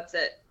snore. That's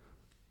it.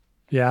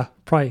 Yeah,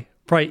 probably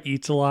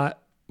eats a lot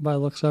by the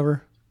looks of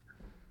her.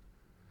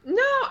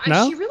 No?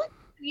 She really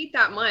doesn't eat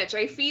that much.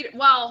 I feed,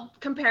 well,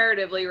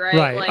 comparatively, right?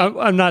 Right. Like,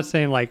 I'm not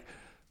saying like,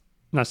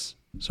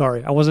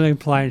 sorry, I wasn't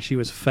implying she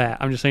was fat.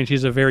 I'm just saying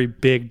she's a very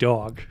big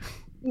dog.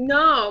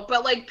 No,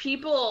 but like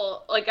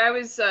people, like I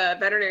was a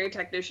veterinary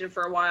technician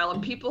for a while,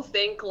 and people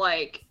think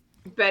like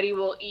Betty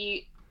will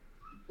eat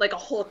like a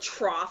whole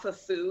trough of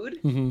food,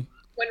 when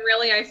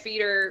really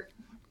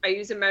I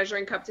use a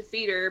measuring cup to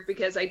feed her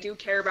because I do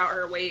care about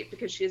her weight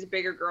because she is a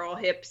bigger girl,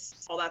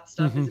 hips, all that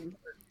stuff is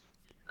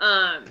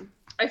important.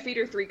 I feed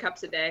her 3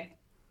 cups a day.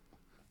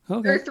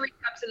 Okay. Or 3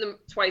 cups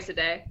twice a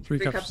day. 3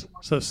 cups.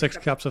 So 6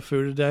 cups of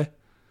food a day.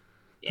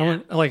 Yeah.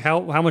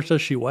 How much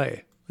does she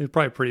weigh? She's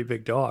probably a pretty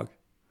big dog.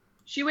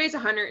 She weighs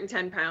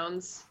 110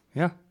 pounds.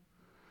 Yeah.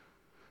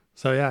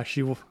 So yeah,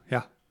 she's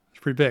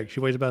pretty big. She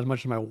weighs about as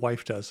much as my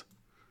wife does.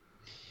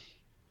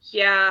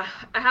 Yeah,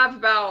 I have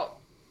about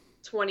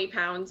 20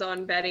 pounds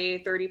on Betty,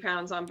 30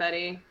 pounds on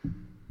Betty.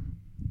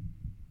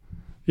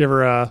 You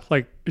ever,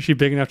 is she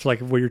big enough to, like,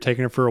 when you're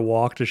taking her for a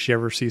walk, does she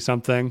ever see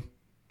something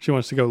she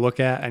wants to go look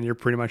at and you're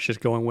pretty much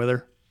just going with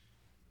her?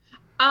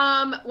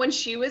 When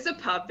she was a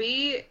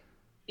puppy,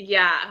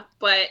 yeah,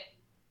 but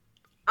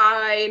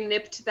I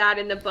nipped that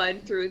in the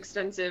bud through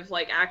extensive,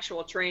 like,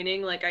 actual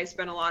training. Like, I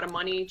spent a lot of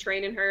money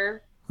training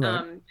her,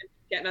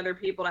 getting other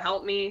people to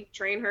help me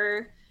train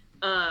her.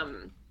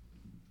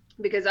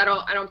 Because I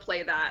don't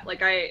play that.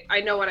 Like I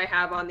know what I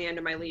have on the end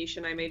of my leash,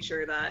 and I made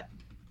sure that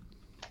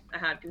I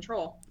had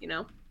control, you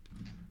know?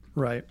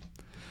 Right.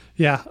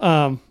 Yeah.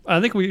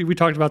 I think we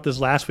talked about this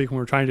last week when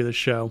we were trying to do this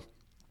show.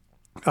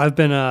 I've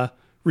been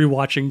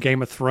rewatching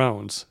Game of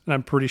Thrones, and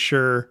I'm pretty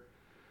sure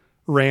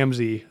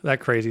Ramsay, that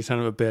crazy son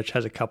of a bitch,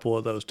 has a couple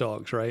of those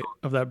dogs, right?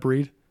 Of that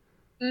breed.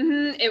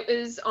 It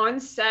was on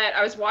set.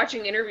 I was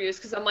watching interviews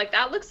because I'm like,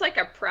 that looks like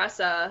a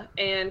Presa,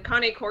 and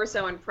Cane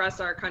Corso and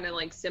Presa are kind of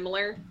like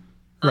similar.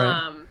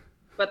 Right.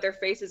 But their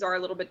faces are a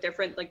little bit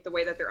different, like the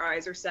way that their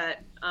eyes are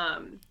set.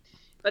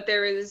 But I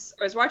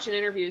was watching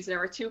interviews, and there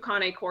were 2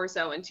 Cane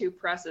Corso and 2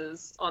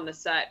 Presas on the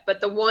set. But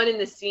the one in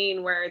the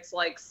scene where it's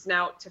like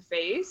snout to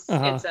face,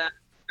 I'm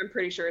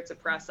pretty sure it's a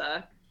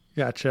Presa.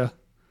 Gotcha.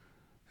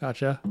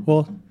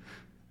 Well,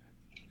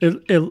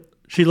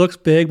 she looks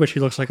big, but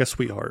she looks like a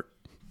sweetheart.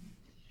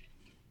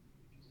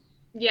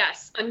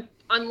 Yes,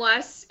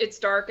 unless it's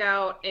dark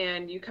out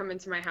and you come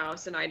into my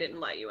house and I didn't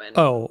let you in.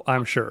 Oh,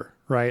 I'm sure,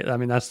 right? I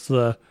mean, that's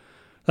the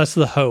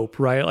hope,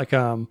 right? Like,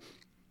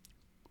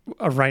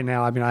 right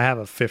now, I mean, I have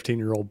a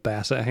 15-year-old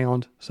basset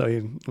hound, so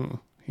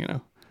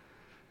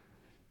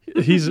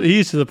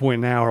he's to the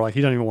point now where like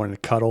he doesn't even want to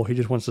cuddle. He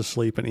just wants to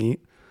sleep and eat.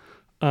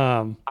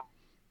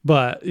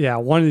 But yeah,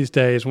 one of these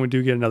days when we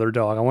do get another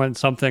dog, I want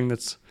something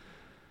that's,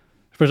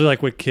 especially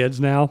like with kids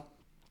now,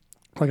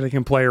 like they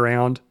can play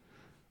around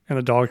and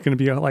the dog's going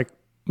to be like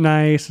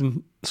nice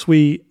and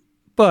sweet.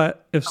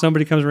 But if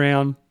somebody comes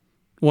around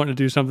wanting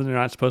to do something they're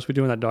not supposed to be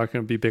doing, that dog's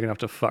going to be big enough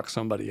to fuck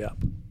somebody up.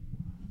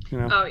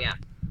 Oh yeah.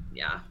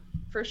 Yeah,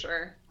 for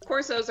sure. Of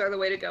course, those are the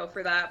way to go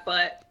for that,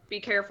 but be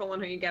careful on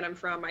who you get them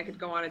from. I could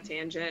go on a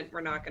tangent. We're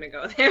not going to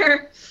go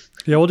there.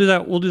 Yeah, we'll do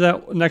that. We'll do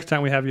that next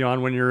time we have you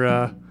on when you're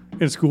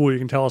in school. You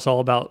can tell us all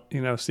about,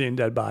 seeing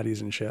dead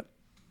bodies and shit.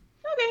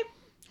 Okay.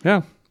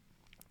 Yeah.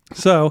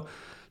 So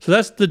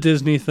that's the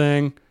Disney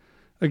thing.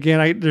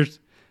 Again,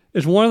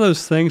 it's one of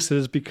those things that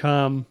has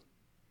become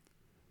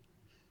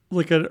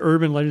like an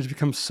urban legend has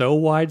become so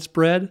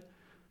widespread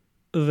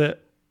that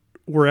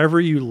wherever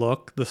you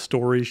look, the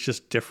story's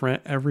just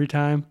different every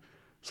time.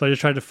 So I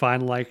just tried to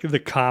find like the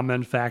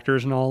common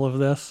factors in all of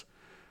this.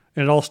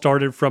 And it all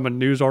started from a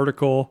news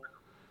article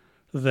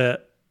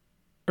but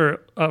when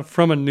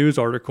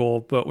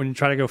you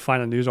try to go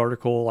find a news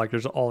article, like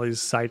there's all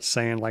these sites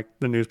saying like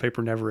the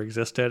newspaper never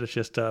existed. It's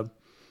just a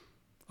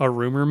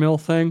rumor mill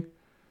thing.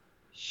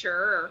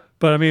 Sure.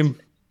 But I mean,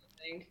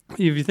 if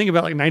you think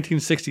about like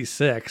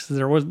 1966,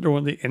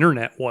 the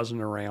internet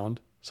wasn't around.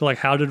 So like,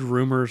 how did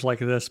rumors like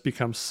this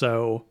become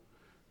so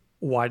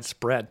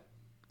widespread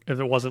if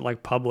it wasn't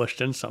like published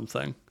in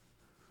something?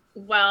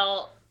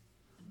 Well,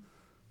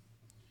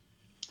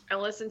 I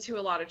listen to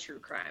a lot of true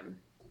crime.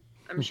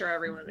 I'm sure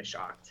everyone is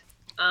shocked.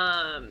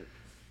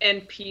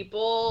 And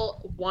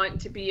people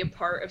want to be a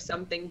part of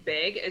something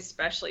big,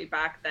 especially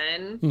back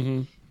then.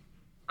 Mm-hmm.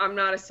 I'm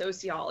not a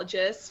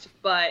sociologist,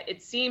 but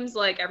it seems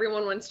like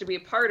everyone wants to be a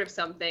part of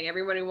something.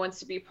 Everybody wants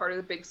to be part of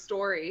the big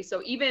story.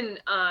 So even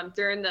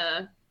during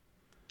the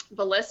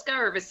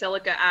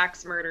Basilica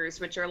Axe murders,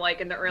 which are like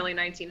in the early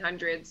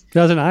 1900s.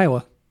 That was in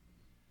Iowa,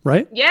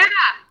 right? Yeah.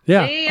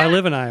 Yeah. I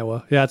live in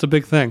Iowa. Yeah, it's a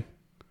big thing.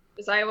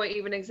 Does Iowa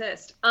even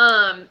exist?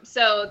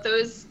 So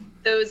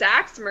those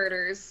axe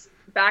murders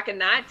back in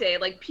that day,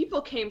 like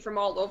people came from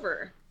all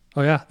over.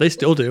 Oh yeah, they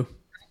still do.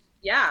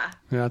 Yeah.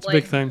 Yeah, it's a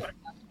big thing.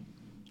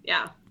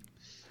 Yeah.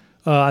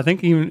 I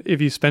think even if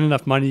you spend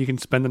enough money, you can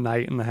spend the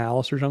night in the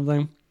house or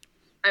something.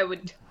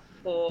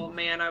 Oh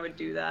man, I would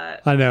do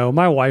that. I know.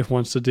 My wife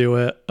wants to do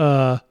it.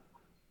 I'm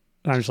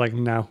just like,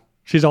 no.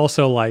 She's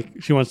also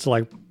like, she wants to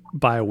like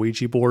buy a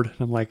Ouija board. And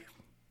I'm like,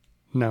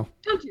 no.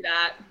 Don't do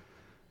that.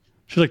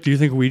 She's like, do you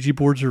think Ouija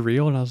boards are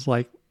real? And I was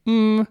like,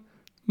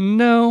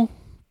 no,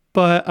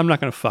 but I'm not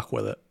going to fuck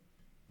with it.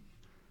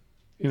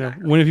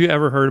 Exactly. When have you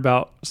ever heard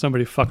about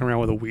somebody fucking around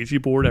with a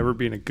Ouija board ever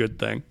being a good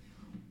thing?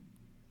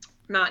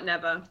 Not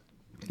never.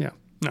 Yeah,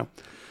 no.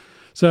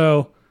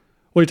 So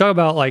when you talk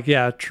about like,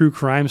 true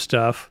crime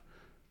stuff,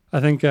 I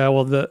think,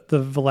 the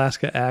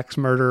Velasca Axe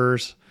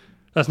murderers,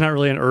 that's not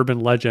really an urban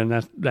legend.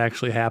 That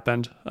actually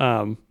happened.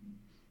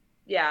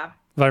 Yeah.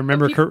 If I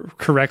remember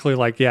correctly,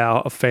 like,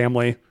 a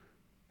family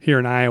here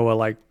in Iowa,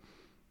 like,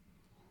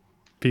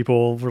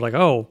 people were like,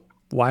 oh,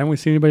 why haven't we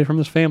seen anybody from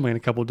this family in a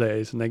couple of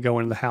days? And they go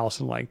into the house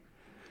and, like,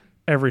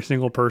 every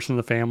single person in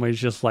the family is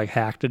just, like,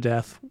 hacked to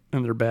death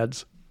in their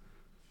beds.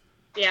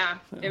 Yeah,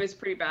 it was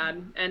pretty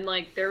bad. And,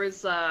 like, there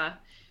was,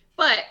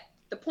 but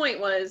the point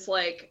was,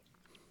 like,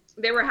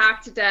 they were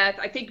hacked to death.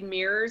 I think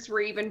mirrors were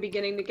even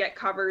beginning to get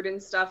covered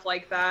and stuff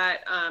like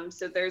that.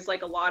 So there's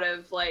like a lot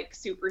of like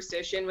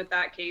superstition with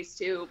that case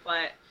too,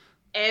 but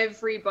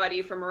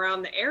everybody from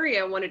around the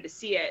area wanted to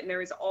see it. And there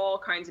was all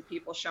kinds of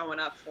people showing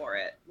up for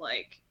it.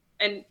 Like,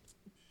 and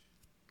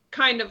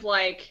kind of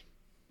like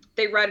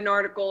they read an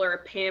article or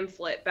a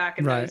pamphlet back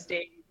in those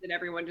days and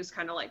everyone just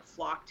kind of like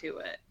flocked to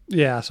it.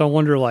 Yeah. So I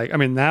wonder, like, I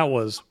mean, that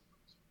was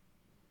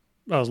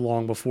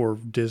long before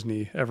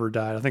Disney ever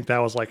died. I think that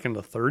was like in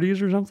the 30s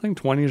or something,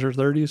 20s or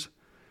 30s.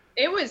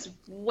 It was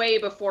way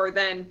before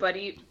then, but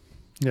the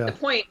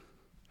point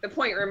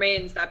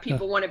remains that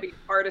people want to be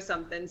part of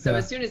something. So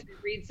as soon as they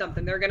read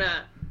something, they're going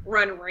to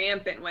run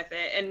rampant with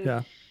it.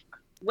 And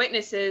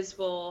witnesses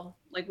will,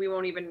 like, we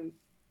won't even,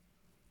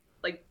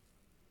 like,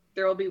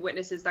 there will be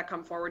witnesses that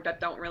come forward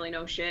that don't really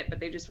know shit, but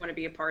they just want to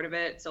be a part of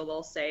it. So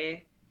they'll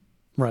say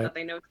that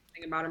they know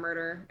something about a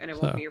murder and it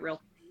won't be a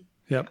real thing.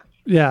 Yep.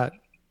 Yeah.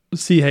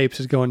 C-Hapes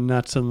is going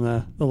nuts in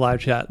the live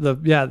chat.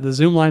 The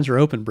Zoom lines are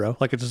open, bro.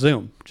 Like, it's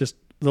Zoom. Just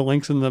the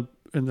links in the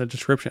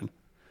description.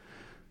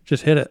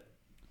 Just hit it.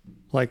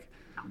 Like,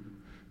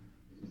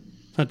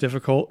 it's not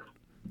difficult.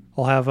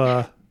 I'll have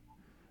if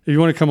you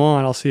want to come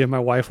on, I'll see if my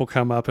wife will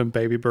come up and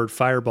baby bird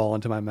fireball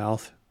into my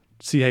mouth.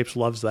 C-Hapes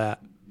loves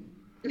that.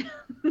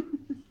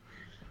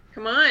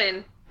 Come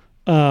on.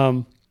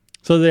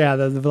 So the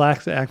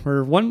Velasca Axe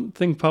murder. One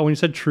thing, Paul, when you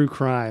said true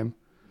crime,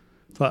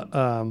 but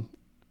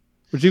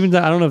which even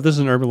I don't know if this is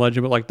an urban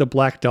legend, but like the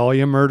Black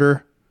Dahlia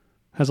murder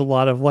has a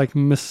lot of like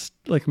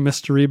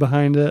mystery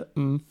behind it.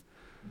 And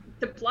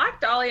the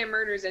Black Dahlia Dahlia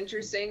murder is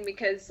interesting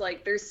because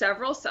like there's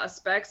several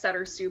suspects that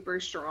are super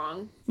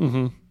strong.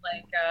 Mm-hmm.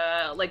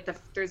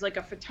 There's like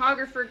a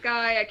photographer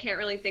guy. I can't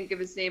really think of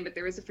his name, but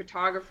there was a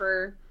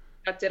photographer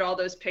that did all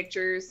those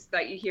pictures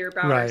that you hear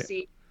about or Right.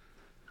 see.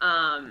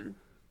 Oh,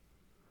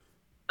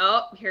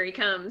 here he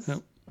comes. Yep.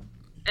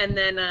 And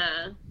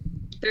then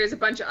there's a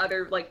bunch of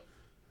other like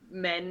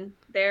men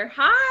there.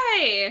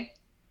 Hi.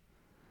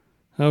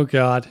 Oh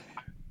God.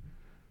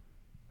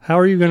 How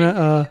are you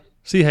gonna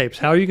see Hapes?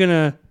 How are you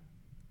gonna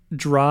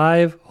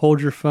drive,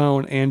 hold your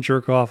phone, and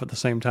jerk off at the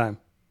same time?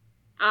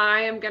 I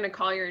am gonna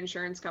call your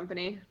insurance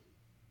company.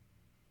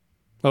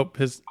 Oh,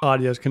 his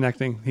audio's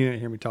connecting. He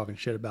didn't hear me talking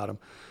shit about him.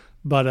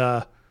 But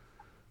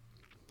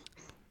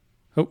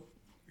oh,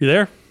 you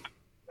there?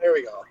 There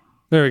we go.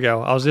 There we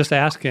go. I was just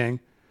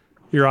asking.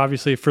 You're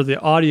obviously, for the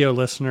audio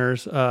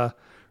listeners, our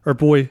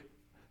boy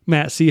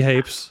Matt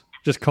Seahapes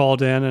just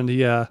called in, and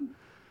he,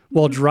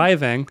 while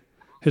driving,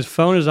 his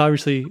phone is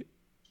obviously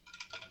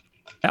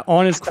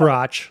on his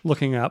crotch,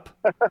 looking up.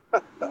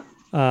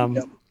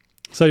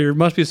 So there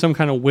must be some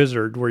kind of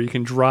wizard where you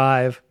can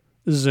drive,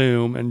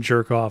 zoom, and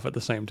jerk off at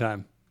the same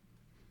time.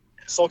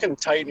 So can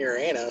tighten your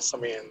anus. I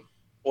mean,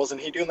 wasn't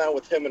he doing that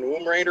with him and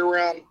Womb Raider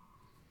around?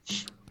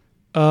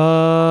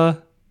 Uh, I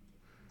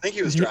think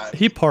he was driving.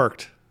 he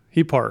parked.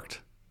 He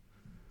parked.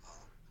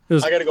 It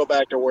was, I got to go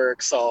back to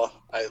work, so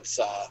I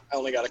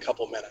only got a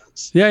couple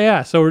minutes.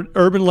 yeah. So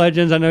urban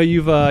legends. I know I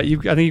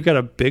think you've got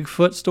a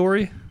Bigfoot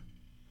story.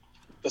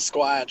 The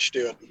Squatch,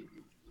 dude.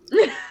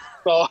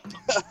 So,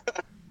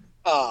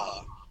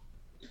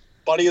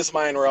 buddies of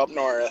mine were up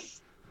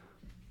north.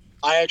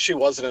 I actually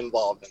wasn't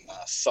involved in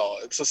this, so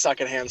it's a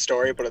secondhand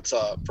story, but it's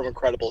from a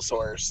credible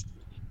source.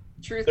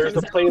 Truth There's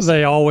a comes out. place.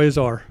 They always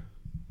are.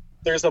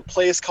 There's a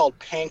place called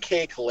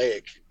Pancake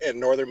Lake in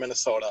northern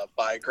Minnesota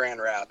by Grand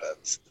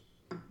Rapids.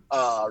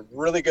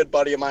 Really good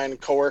buddy of mine,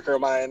 coworker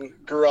of mine,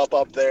 grew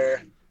up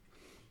there.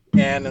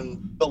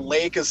 And the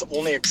lake is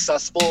only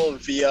accessible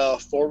via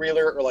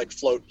four-wheeler or like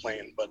float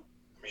plane. But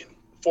I mean,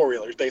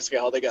 four-wheelers basically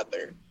how they get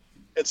there.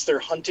 It's their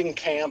hunting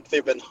camp.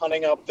 They've been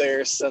hunting up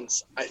there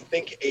since I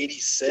think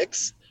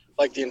 '86,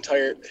 like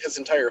his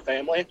entire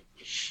family.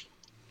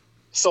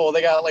 So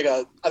they got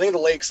I think the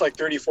lake's like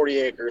 30, 40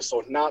 acres,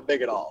 so not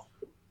big at all.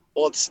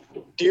 Well, it's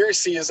deer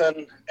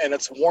season and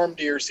it's warm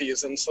deer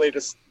season, so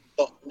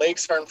the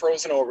lakes aren't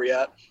frozen over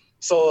yet.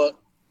 So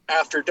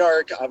after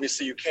dark,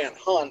 obviously you can't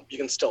hunt, you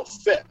can still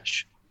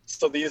fish.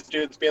 So these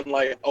dudes being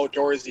like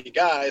outdoorsy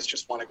guys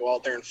just want to go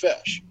out there and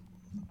fish.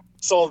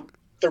 So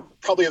they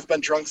probably have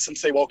been drunk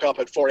since they woke up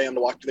at 4 a.m.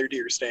 to walk to their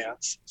deer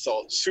stands.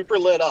 So super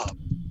lit up.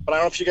 But I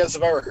don't know if you guys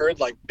have ever heard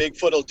like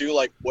Bigfoot will do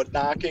like wood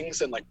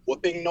knockings and like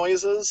whooping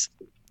noises.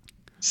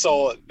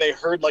 So they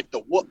heard like the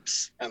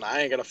whoops, and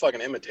I ain't gonna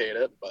fucking imitate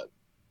it, but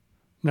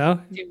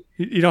No,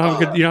 you don't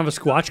have a you don't have a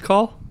Squatch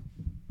call.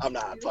 I'm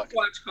not fucking.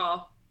 Watch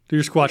call. Do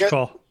your Squatch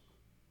call.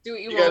 Do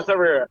what you You want.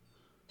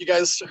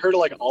 guys heard of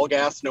like all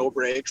gas, no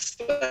brakes?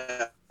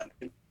 That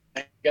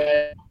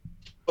guy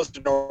goes to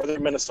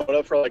northern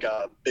Minnesota for like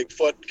a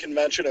Bigfoot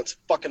convention. It's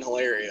fucking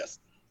hilarious.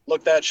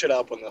 Look that shit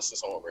up when this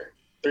is over.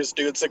 There's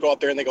dudes that go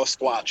up there and they go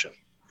squatching,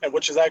 and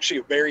which is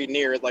actually very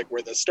near like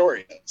where the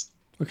story is.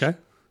 Okay.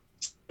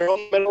 They're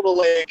in the middle of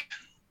the lake,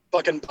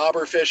 fucking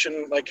bobber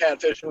fishing, like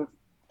catfishing,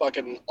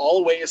 fucking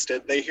all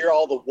wasted. They hear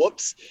all the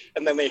whoops,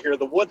 and then they hear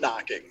the wood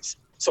knockings.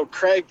 So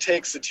Craig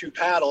takes the two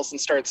paddles and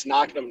starts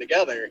knocking them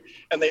together,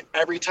 and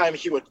every time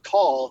he would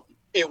call,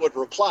 it would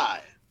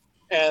reply.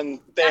 And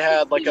they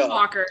had like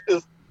Skinwalker.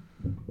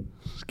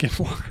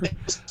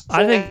 Skinwalker.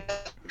 I think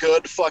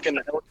good fucking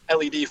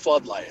LED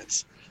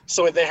floodlights.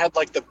 So they had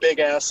like the big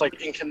ass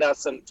like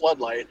incandescent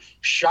floodlight,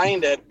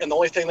 shined it, and the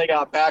only thing they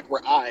got back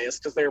were eyes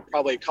because they were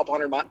probably a couple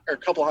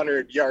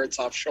hundred yards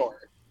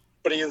offshore.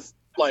 But he's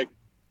like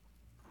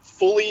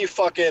fully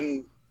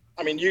fucking.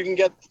 I mean, you can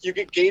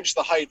gauge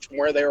the height from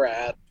where they were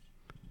at.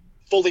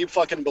 Fully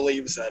fucking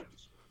believes it,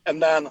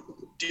 and then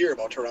deer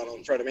about to run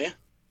in front of me.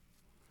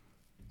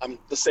 I'm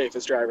the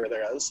safest driver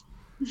there is.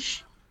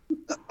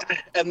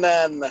 And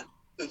then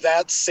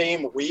that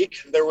same week,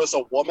 there was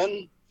a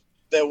woman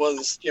that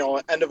was,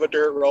 end of a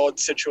dirt road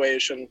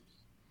situation,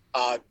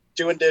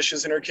 doing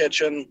dishes in her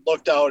kitchen,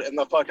 looked out, and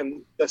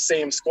the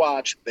same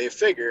Squatch, they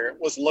figure,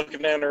 was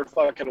looking in her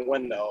fucking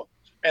window,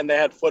 and they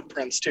had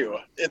footprints too.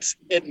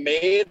 It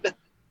made,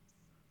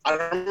 I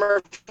don't remember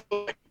if it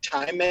was like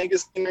Time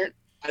magazine,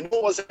 I know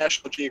it wasn't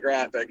National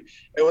Geographic.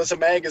 It was a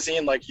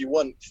magazine like you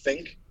wouldn't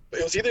think.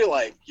 It was either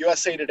like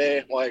USA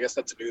Today, well, I guess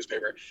that's a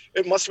newspaper.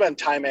 It must have been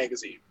Time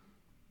magazine.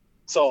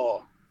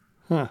 So,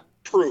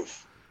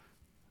 proof.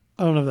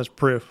 I don't know if that's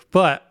proof,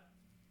 but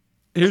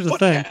here's the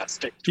thing: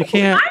 you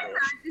can't. Time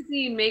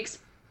magazine makes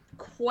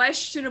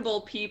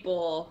questionable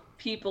people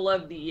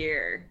of the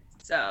year.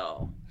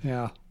 So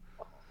Yeah.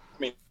 I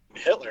mean,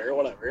 Hitler,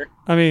 whatever.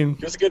 I mean,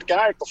 He was a good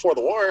guy before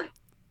the war.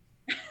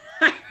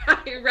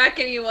 I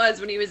reckon he was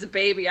when he was a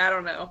baby. I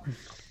don't know.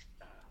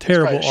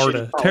 terrible probably a shitty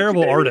artist. policy,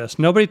 Terrible baby. artist.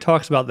 Nobody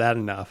talks about that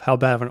enough. How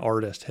bad of an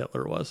artist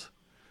Hitler was.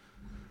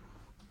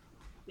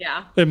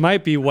 Yeah. It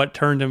might be what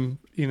turned him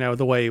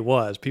the way he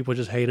was. People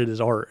just hated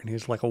his art, and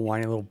he's like a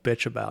whiny little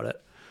bitch about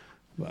it.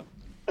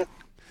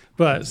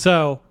 But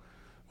so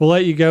we'll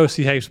let you go,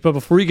 C. Hapes. But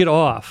before you get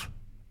off,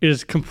 it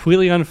is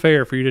completely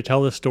unfair for you to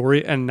tell this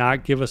story and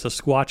not give us a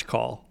Squatch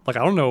call. Like,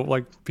 I don't know.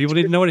 Like, people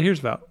need to know what it hears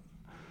about.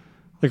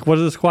 Like, what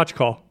is a Squatch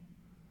call?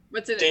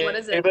 What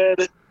is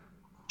it?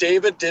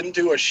 David didn't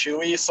do a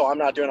shoey, so I'm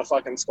not doing a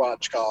fucking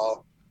Squatch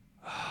call.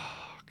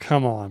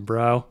 Come on,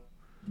 bro.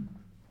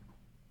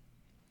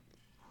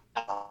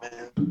 Oh,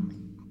 man.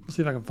 Let's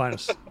see if I can find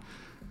us.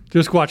 Do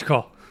a Squatch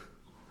call.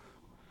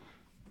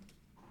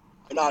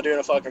 I'm not doing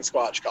a fucking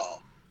Squatch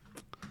call.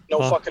 No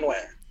fucking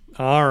way.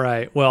 All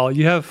right. Well,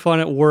 you have fun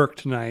at work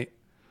tonight.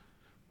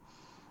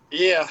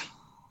 Yeah.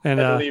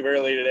 And I had to leave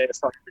early today,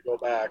 so I have to go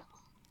back.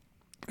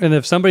 And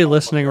if somebody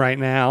listening right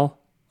now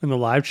in the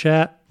live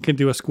chat can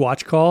do a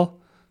Squatch call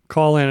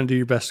in and do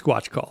your best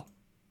Squatch call.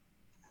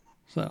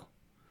 So,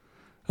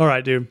 all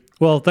right, dude.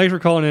 Well, thanks for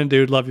calling in,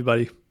 dude. Love you,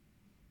 buddy.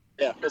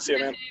 Yeah, good to see you,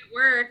 man. At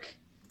work.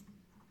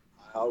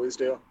 I always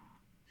do.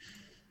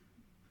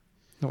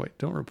 Oh, wait.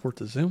 Don't report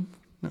to Zoom?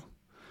 No.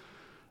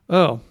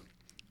 Oh.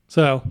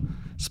 So,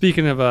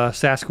 speaking of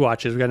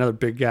Sasquatches, we got another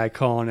big guy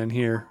calling in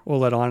here. We'll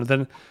let on.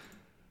 Then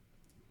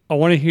I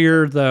want to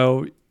hear,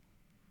 though,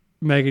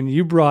 Megan,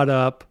 you brought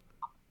up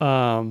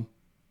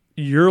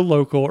your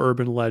local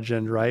urban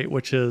legend, right?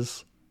 Which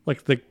is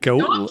like the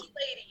goat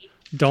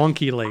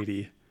donkey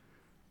lady.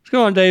 What's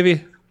going on,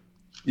 Davey?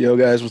 Yo,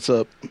 guys, what's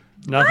up?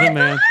 Nothing,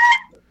 man.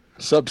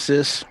 Sup,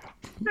 sis?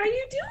 How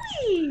you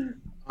doing?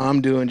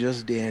 I'm doing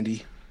just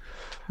dandy.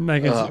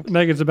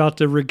 Megan's about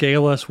to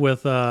regale us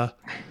with the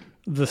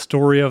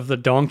story of the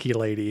donkey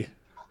lady.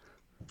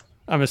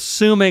 I'm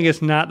assuming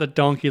it's not the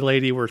donkey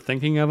lady we're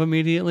thinking of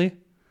immediately.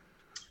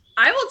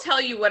 I will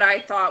tell you what I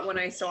thought when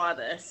I saw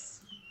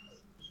this.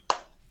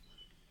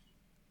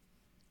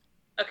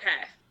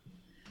 Okay.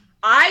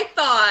 I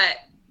thought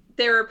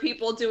there were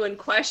people doing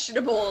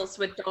questionables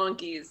with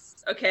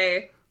donkeys.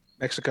 Okay.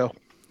 Mexico.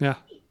 Yeah.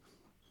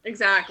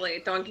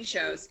 Exactly. Donkey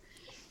shows.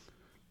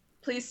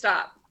 Please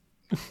stop.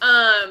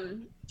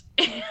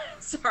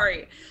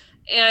 Sorry.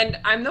 And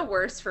I'm the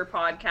worst for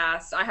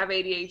podcasts. I have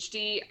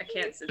ADHD. I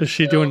can't sit Is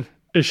she still.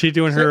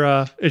 doing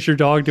her is your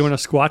dog doing a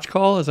Squatch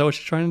call? Is that what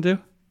she's trying to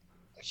do?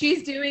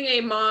 She's doing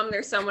a mom,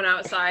 there's someone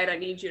outside. I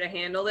need you to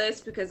handle this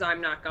because I'm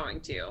not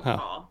going to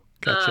call.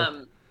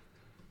 Gotcha.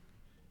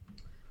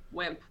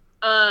 Wimp.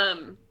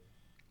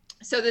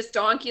 So this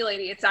donkey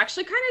lady, it's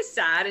actually kind of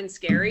sad and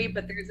scary,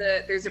 but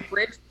there's a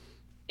bridge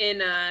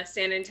in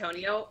San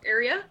Antonio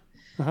area.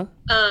 Uh-huh.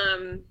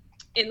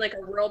 In like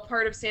a rural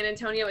part of San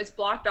Antonio. It's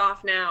blocked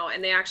off now,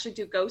 and they actually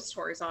do ghost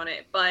tours on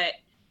it. But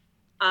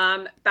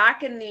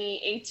back in the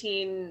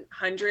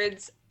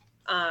 1800s,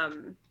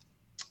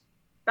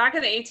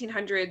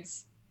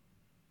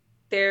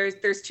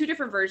 there's two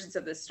different versions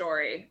of this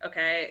story.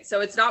 Okay,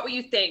 so it's not what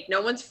you think.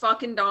 No one's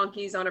fucking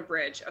donkeys on a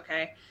bridge.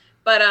 Okay,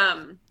 but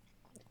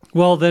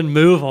well, then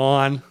move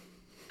on.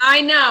 I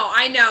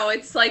know.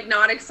 It's like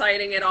not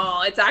exciting at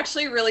all. It's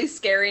actually really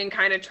scary and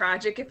kind of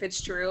tragic if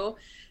it's true.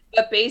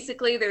 But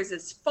basically, there's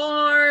this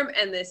farm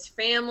and this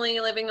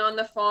family living on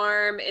the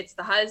farm. It's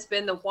the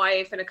husband, the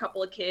wife, and a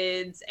couple of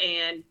kids.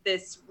 And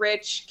this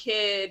rich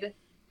kid,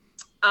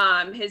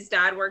 his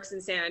dad works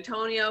in San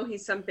Antonio.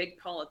 He's some big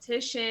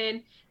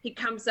politician. He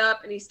comes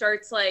up and he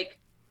starts like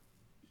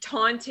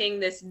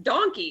taunting this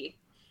donkey.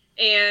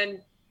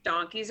 And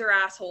donkeys are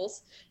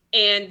assholes.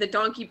 And the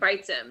donkey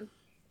bites him.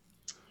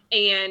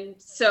 And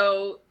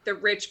so the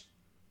rich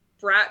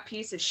brat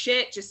piece of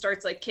shit just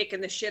starts like kicking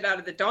the shit out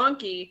of the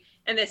donkey.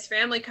 And this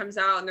family comes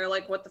out and they're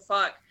like, what the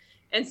fuck?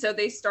 And so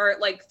they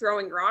start like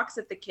throwing rocks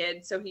at the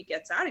kid so he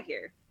gets out of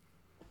here.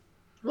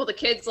 Well, the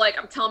kid's like,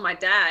 I'm telling my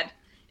dad.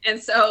 And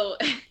so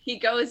he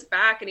goes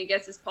back and he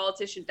gets his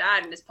politician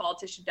dad, and his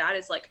politician dad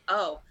is like,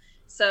 oh.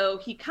 So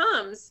he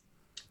comes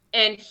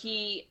and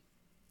he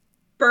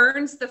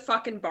burns the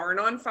fucking barn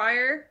on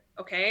fire.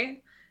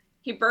 Okay.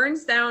 He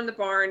burns down the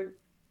barn,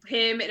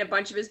 him and a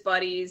bunch of his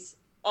buddies,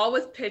 all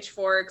with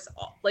pitchforks,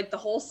 like the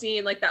whole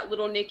scene, like that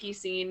Little Nicky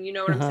scene. You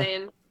know what I'm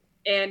saying?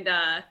 And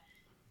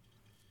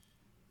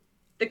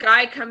the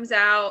guy comes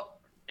out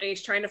and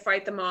he's trying to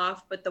fight them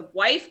off, but the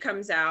wife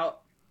comes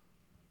out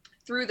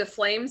through the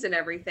flames and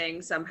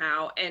everything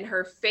somehow, and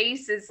her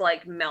face is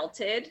like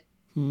melted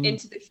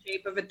into the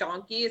shape of a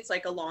donkey. It's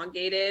like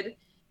elongated,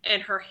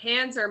 and her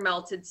hands are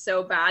melted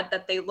so bad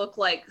that they look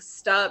like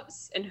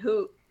stubs and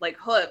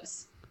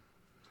hooves.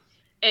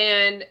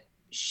 And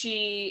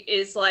she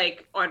is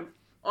like on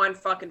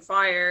fucking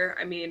fire.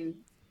 I mean,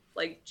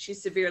 like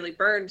she's severely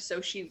burned,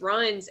 so she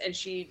runs and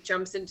she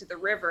jumps into the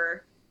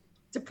river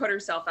to put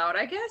herself out,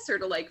 I guess, or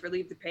to like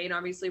relieve the pain,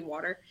 obviously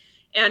water.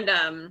 And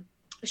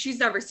she's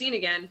never seen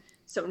again.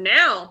 So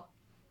now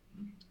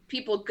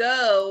people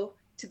go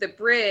to the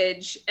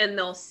bridge and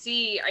they'll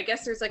see, I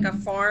guess there's like a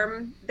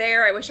farm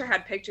there. I wish I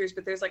had pictures,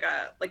 but there's like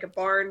a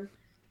barn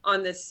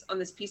on this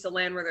piece of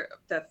land where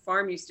the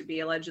farm used to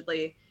be,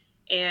 allegedly.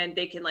 And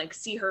they can like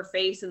see her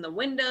face in the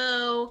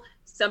window.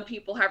 Some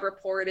people have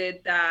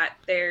reported that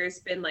there's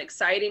been like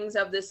sightings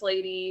of this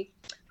lady.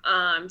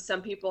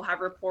 Some people have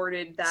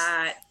reported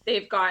that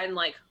they've gotten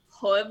like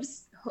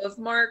hoof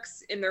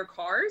marks in their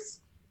cars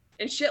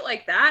and shit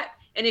like that.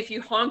 And if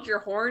you honk your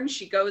horn,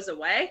 she goes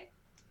away.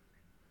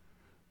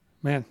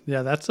 Man,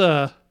 yeah, that's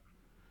a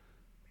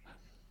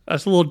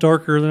little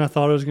darker than I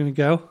thought it was going to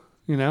go,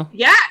 you know?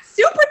 Yeah,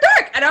 super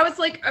dark. And I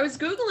was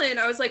Googling,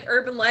 I was like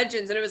urban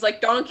legends, and it was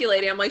like donkey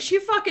lady. I'm like, she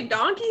fucking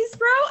donkeys,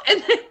 bro?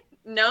 And then,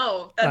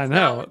 no, that's I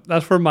know. not.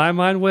 That's where my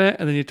mind went.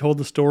 And then you told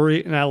the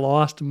story, and I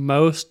lost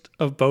most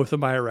of both of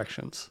my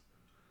erections.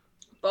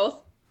 Both?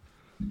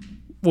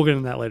 We'll get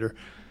into that later.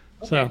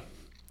 Okay. So,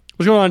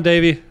 what's going on,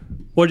 Davey?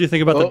 What do you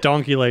think about the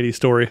donkey lady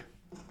story?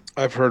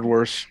 I've heard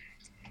worse.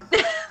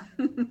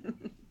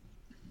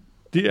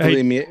 Do you,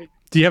 Believe me,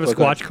 do you have a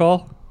Go ahead. Squatch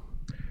call?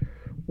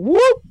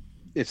 whoop.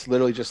 It's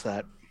literally just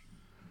that.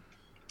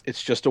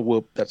 It's just a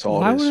whoop. That's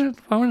all Why it is. would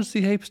I want to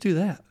see Hapes do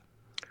that?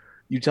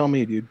 You tell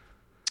me, dude.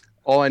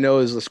 All I know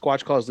is the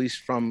Squatch call is at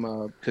least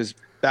from because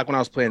back when I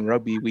was playing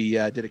rugby, we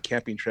did a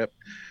camping trip,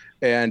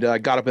 and I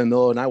got up in the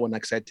middle of the night one night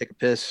because I had to take a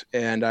piss,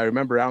 and I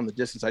remember out in the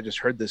distance I just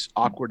heard this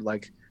awkward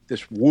like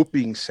this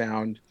whooping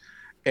sound,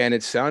 and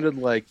it sounded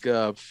like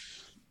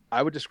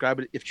I would describe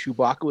it if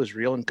Chewbacca was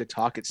real and could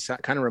talk. It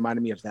kind of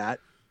reminded me of that.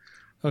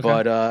 Okay.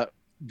 But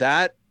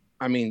that,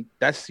 I mean,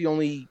 that's the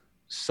only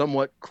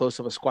somewhat close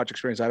of a Squatch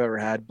experience I've ever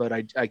had. But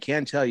I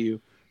can tell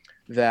you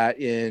that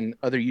in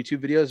other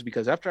YouTube videos,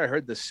 because after I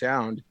heard the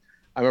sound,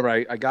 I remember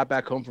I got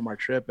back home from our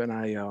trip and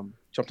I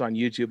jumped on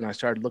YouTube and I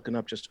started looking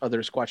up just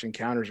other Squatch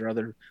encounters or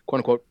other quote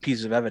unquote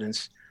pieces of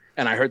evidence.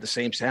 And I heard the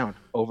same sound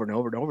over and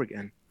over and over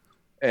again.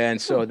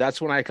 And so that's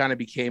when I kind of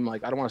became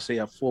like, I don't want to say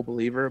a full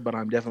believer, but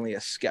I'm definitely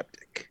a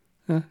skeptic,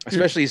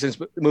 especially since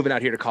moving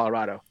out here to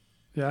Colorado.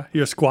 Yeah,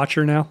 you're a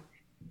Squatcher now?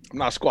 I'm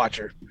not a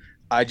Squatcher.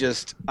 I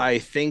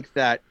think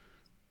that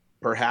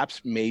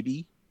perhaps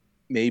maybe,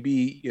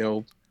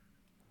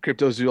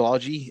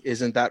 cryptozoology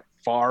isn't that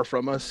far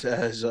from us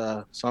as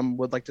some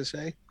would like to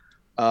say.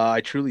 I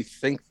truly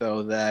think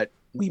though that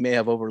we may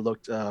have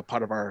overlooked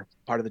part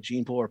of the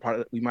gene pool,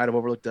 or we might have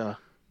overlooked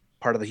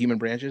part of the human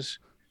branches,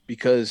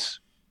 because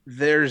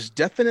there's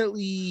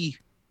definitely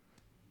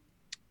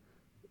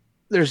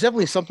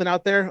something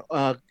out there,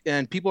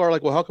 and people are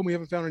like, well, how come we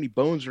haven't found any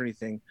bones or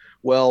anything?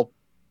 Well,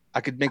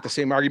 I could make the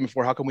same argument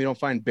for how come we don't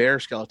find bear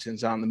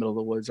skeletons out in the middle of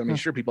the woods. I mean,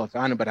 sure, people have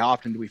found them, but how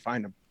often do we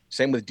find them?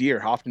 Same with deer.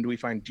 How often do we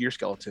find deer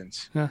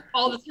skeletons?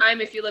 All the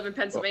time if you live in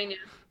Pennsylvania.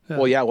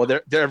 Well,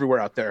 they're everywhere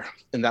out there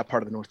in that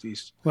part of the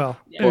Northeast. Well,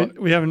 Yeah.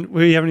 we haven't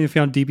even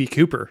found DB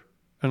Cooper,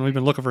 and we've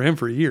been looking for him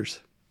for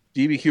years.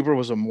 DB Cooper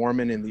was a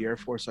Mormon in the Air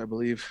Force, I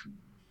believe.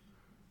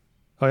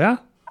 Oh yeah?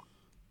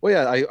 Well,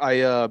 yeah,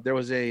 I there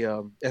was a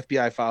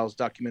FBI Files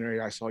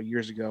documentary I saw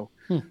years ago,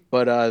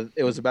 but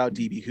it was about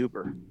DB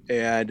Cooper,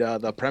 and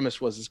the premise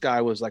was this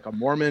guy was like a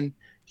Mormon.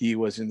 He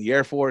was in the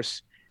Air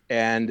Force,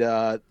 and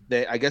I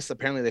guess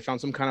apparently they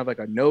found some kind of like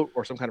a note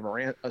or some kind of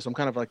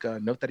like a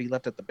note that he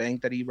left at the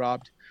bank that he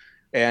robbed,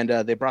 and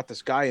they brought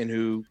this guy in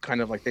who kind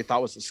of like they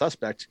thought was the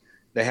suspect.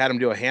 They had him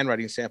do a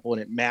handwriting sample,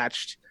 and it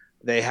matched.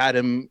 They had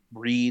him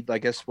read, I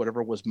guess,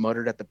 whatever was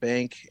muttered at the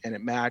bank, and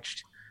it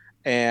matched,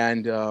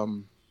 and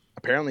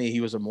apparently he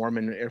was a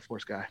Mormon Air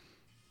Force guy.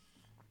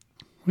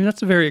 I mean,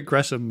 that's a very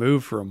aggressive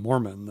move for a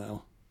Mormon,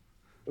 though.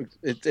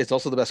 It's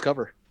also the best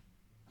cover.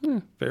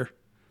 Fair.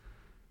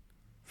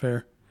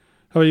 How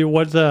about you?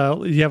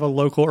 You have a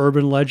local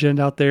urban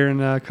legend out there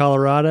in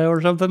Colorado or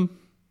something?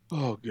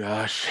 Oh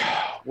gosh.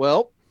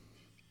 Well,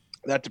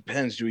 that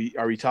depends.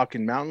 Are we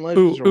talking mountain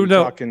legends? Or are we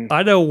no. talking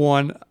I know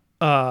one.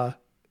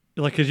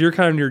 Because you're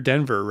kind of near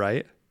Denver,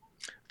 right?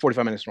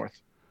 45 minutes north.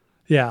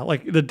 Yeah,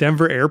 like the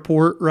Denver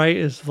airport, right,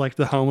 is like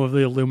the home of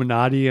the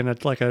Illuminati, and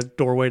it's like a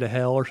doorway to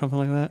hell or something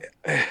like that.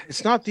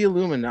 It's not the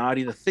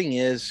Illuminati. The thing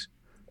is,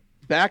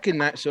 back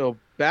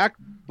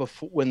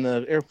before when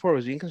the airport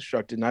was being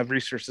constructed, and I've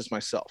researched this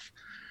myself,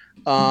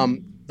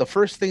 the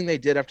first thing they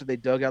did after they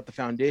dug out the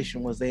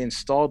foundation was they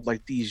installed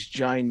like these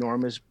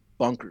ginormous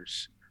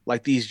bunkers,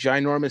 like these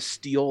ginormous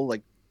steel,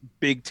 like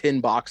big tin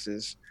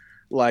boxes,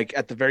 like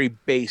at the very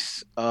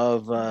base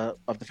of the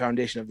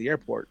foundation of the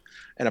airport.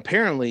 And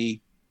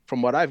apparently,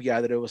 from what I've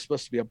gathered, it was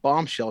supposed to be a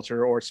bomb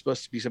shelter, or it's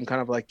supposed to be some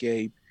kind of like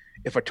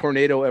if a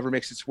tornado ever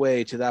makes its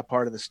way to that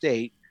part of the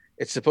state,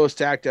 it's supposed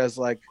to act as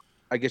like,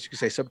 I guess you could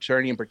say,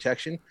 subterranean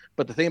protection.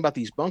 But the thing about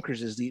these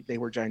bunkers is they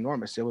were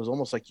ginormous. It was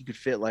almost like you could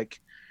fit like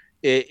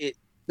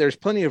there's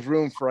plenty of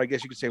room for, I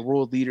guess you could say,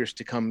 world leaders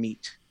to come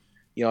meet,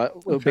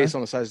 based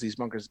on the size of these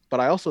bunkers.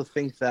 But I also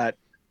think that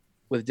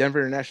with Denver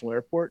International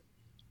Airport,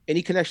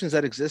 any connections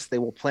that exist, they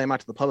will play them out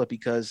to the public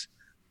because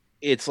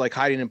it's like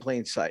hiding in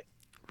plain sight.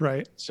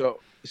 Right.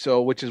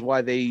 So which is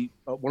why they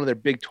one of their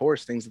big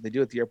tourist things that they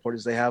do at the airport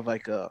is they have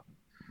like a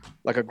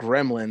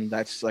gremlin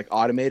that's like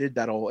automated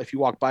that'll, if you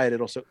walk by it,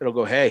 it'll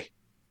go, hey,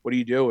 what are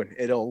you doing?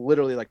 It'll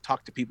literally like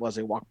talk to people as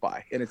they walk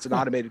by, and it's an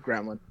automated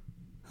gremlin.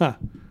 Huh.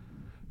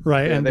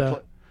 Right. Yeah, and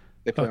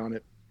they play on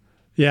it.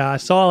 Yeah, I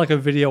saw like a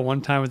video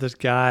one time with this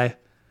guy.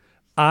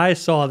 I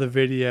saw the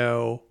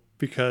video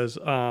because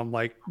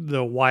like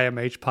the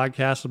YMH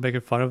podcast was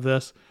making fun of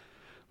this.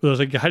 There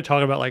was a guy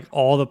talking about like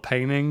all the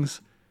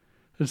paintings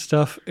and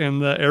stuff in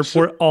the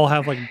airport all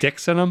have like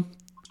dicks in them?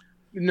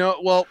 No,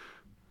 well,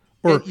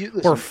 Or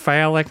listen,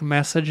 phallic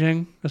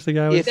messaging, as the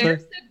guy would say.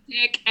 There's a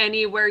dick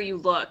anywhere you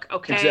look,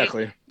 okay?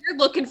 exactly. If you're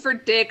looking for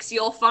dicks,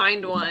 you'll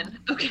find one,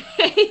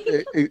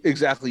 okay?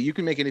 Exactly. You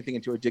can make anything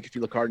into a dick if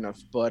you look hard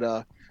enough. But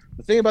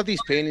the thing about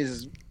these paintings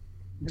is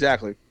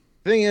exactly.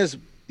 The thing is,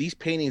 these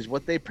paintings,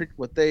 what they depict,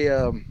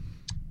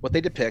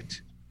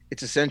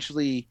 it's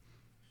essentially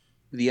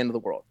the end of the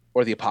world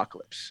or the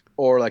apocalypse,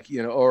 or like,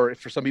 you know, or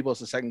for some people it's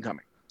the second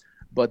coming.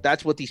 But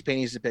that's what these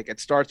paintings depict. It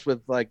starts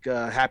with like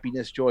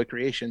happiness, joy,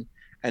 creation,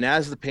 and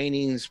as the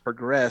paintings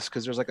progress,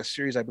 because there's like a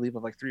series, I believe,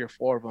 of like 3 or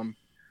 4 of them.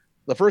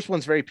 The first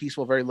one's very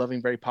peaceful, very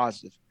loving, very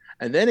positive,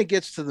 and then it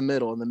gets to the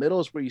middle, and the middle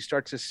is where you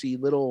start to see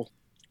little,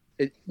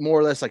 more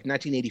or less like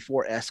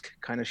 1984-esque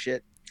kind of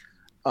shit.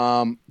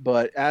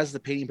 But as the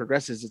painting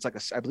progresses, it's like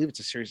I believe it's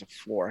a series of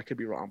 4. I could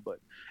be wrong, but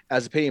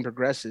as the painting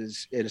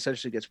progresses, it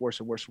essentially gets worse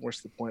and worse and worse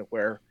to the point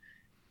where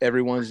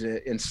everyone's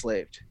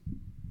enslaved.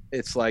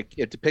 It's like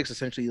it depicts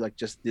essentially like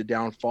just the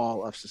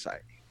downfall of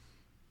society.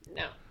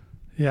 No.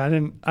 Yeah, I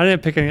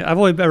didn't pick any. I've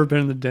only ever been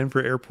in the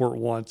Denver airport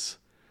once.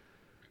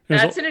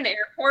 That's in an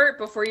airport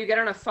before you get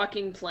on a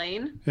fucking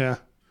plane? Yeah.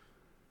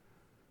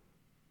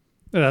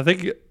 And I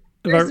think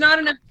There's not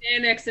enough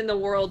Xanax in the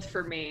world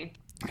for me.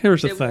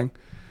 here's the thing.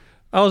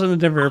 I was in the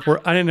Denver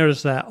airport. I didn't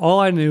notice that. All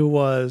I knew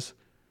was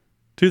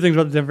 2 things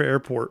about the Denver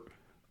airport.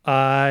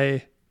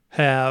 I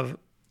have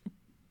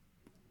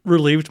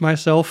relieved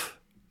myself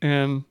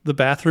in the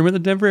bathroom at the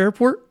Denver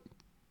airport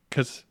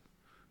because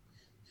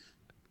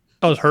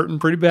I was hurting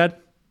pretty bad,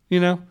 you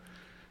know,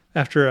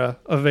 after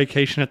a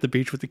vacation at the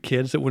beach with the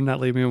kids that would not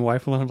leave me and my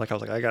wife alone. I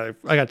was like, I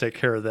gotta take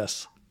care of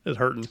this. It's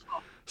hurting.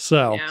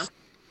 So Yeah.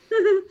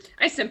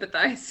 I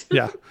sympathize.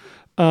 yeah.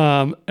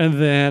 And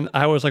then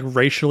I was like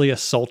racially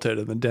assaulted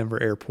in the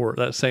Denver airport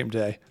that same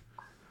day.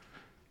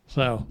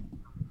 So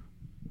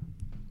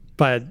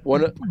by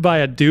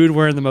a dude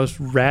wearing the most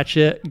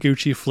ratchet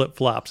Gucci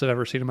flip-flops I've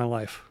ever seen in my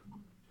life.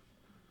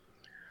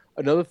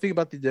 Another thing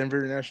about the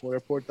Denver International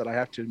Airport that I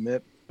have to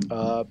admit,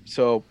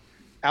 so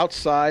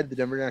outside the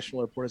Denver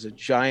International Airport is a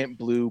giant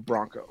blue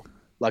Bronco,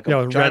 like a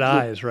with giant red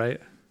blue, eyes,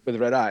 right? with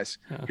red eyes.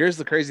 Yeah. Here's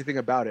the crazy thing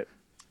about it: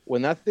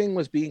 when that thing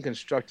was being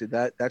constructed,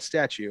 that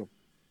statue,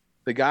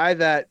 the guy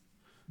that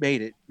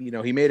made it, you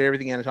know, he made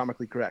everything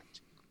anatomically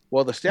correct.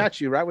 Well, the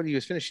statue, right when he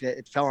was finishing it,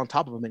 it fell on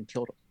top of him and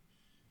killed him.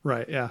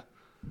 Right. Yeah.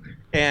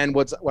 And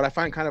what I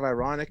find kind of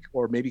ironic,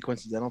 or maybe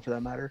coincidental for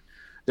that matter,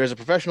 there's a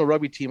professional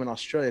rugby team in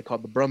Australia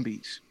called the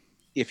Brumbies.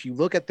 If you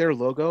look at their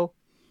logo,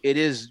 it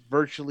is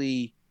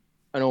virtually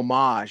an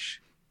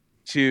homage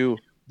to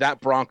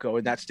that Bronco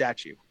and that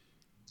statue,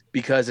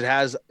 because it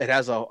has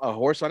a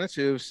horse on its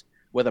hooves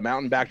with a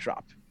mountain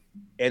backdrop,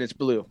 and it's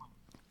blue.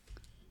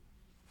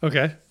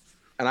 Okay.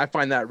 And I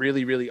find that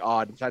really, really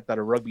odd. The fact that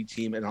a rugby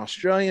team, an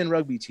Australian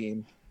rugby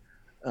team,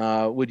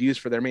 would use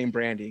for their main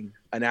branding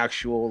an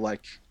actual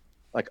like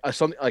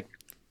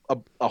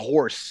a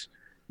horse,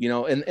 you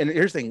know. And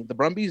here's the thing: the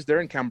Brumbies,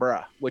 they're in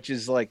Canberra, which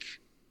is like,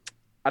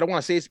 I don't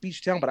want to say it's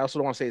beach town, but I also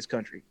don't want to say it's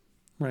country.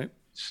 Right.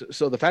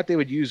 So the fact they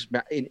would use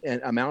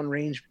a mountain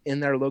range in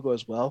their logo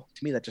as well,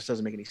 to me, that just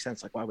doesn't make any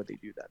sense. Like, why would they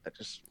do that?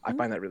 I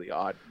find that really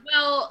odd.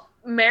 Well,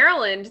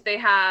 Maryland, they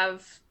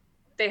have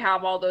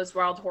all those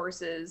wild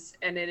horses,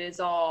 and it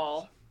is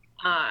all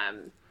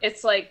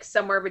it's like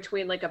somewhere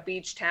between like a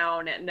beach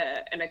town and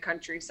a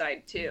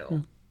countryside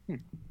too.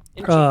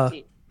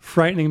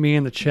 Frightening me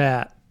in the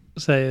chat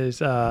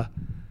says I'm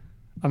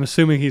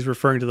assuming he's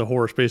referring to the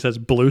horse, but he says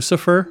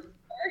Blucifer.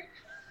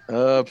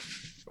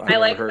 I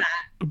like that.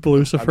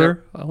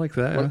 Blucifer. I like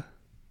that.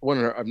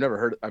 Yeah. I've never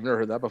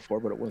heard that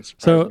before, but it wouldn't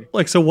surprise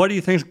me. So what do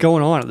you think's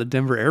going on at the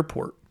Denver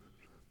airport?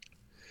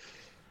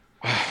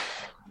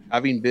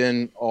 Having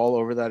been all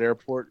over that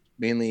airport,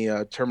 mainly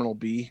Terminal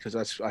B,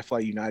 because I fly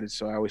United,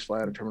 so I always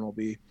fly out of Terminal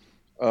B.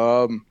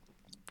 I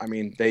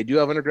mean, they do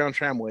have underground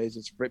tramways.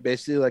 It's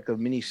basically like a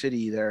mini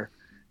city there.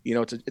 You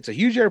know, it's a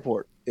huge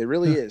airport. It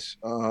really is.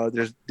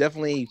 There's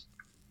definitely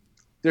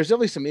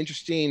some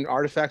interesting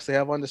artifacts they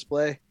have on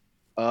display.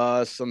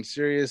 Some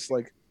serious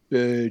like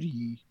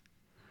Betty.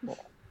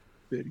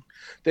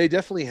 They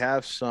definitely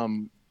have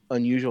some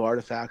unusual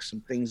artifacts,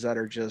 some things that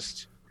are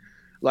just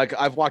like,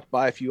 I've walked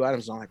by a few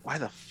items and I'm like, why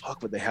the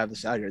fuck would they have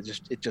this out here?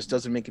 It just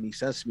doesn't make any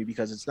sense to me,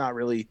 because it's not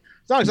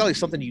exactly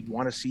something you'd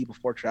want to see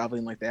before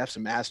traveling. Like, they have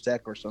some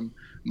Aztec or some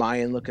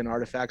Mayan looking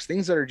artifacts,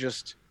 things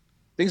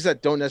that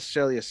don't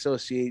necessarily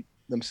associate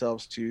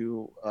themselves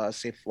to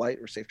safe flight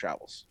or safe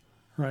travels.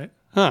 Right.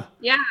 Huh.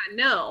 Yeah,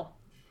 no.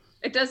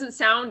 It doesn't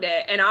sound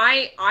it. And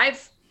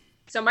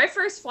so my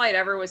first flight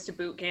ever was to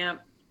boot camp,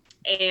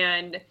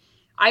 and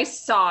I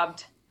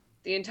sobbed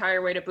the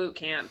entire way to boot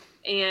camp.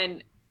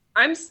 And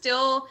I've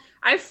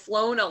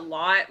flown a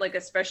lot, like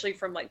especially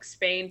from like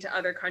Spain to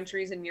other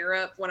countries in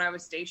Europe when I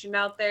was stationed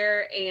out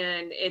there.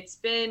 And it's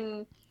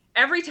been,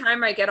 every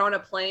time I get on a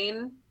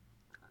plane,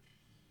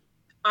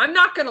 I'm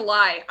not going to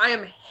lie, I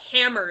am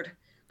hammered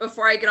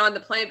before I get on the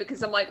plane,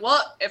 because I'm like,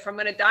 well, if I'm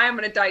going to die, I'm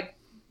going to die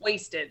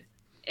wasted.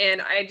 And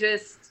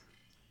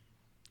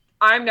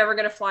I'm never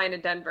gonna fly into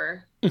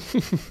Denver.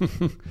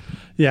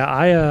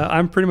 Yeah,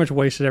 I'm pretty much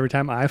wasted every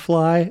time I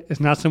fly. It's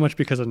not so much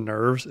because of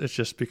nerves. It's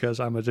just because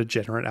I'm a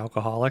degenerate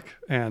alcoholic.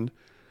 And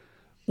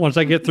once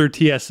I get through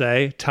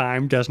TSA,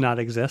 time does not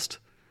exist.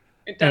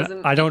 It And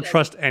doesn't. I don't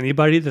trust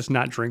anybody that's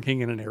not drinking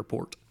in an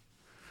airport.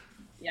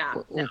 Yeah.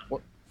 No.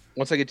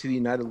 Once I get to the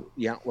United,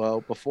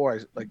 well,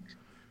 before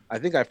I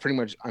think I've pretty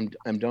much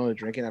I'm done with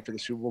drinking after the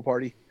Super Bowl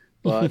party.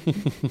 But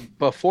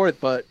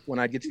but when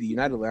I get to the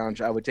United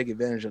Lounge, I would take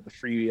advantage of the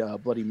free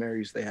Bloody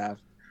Marys they have.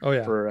 Oh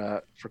yeah,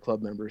 for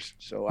club members.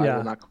 So Yeah. I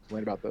will not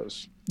complain about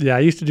those. yeah. I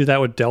used to do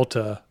that with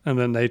Delta, and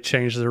then they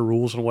changed their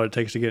rules on what it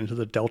takes to get into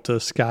the Delta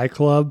Sky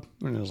Club,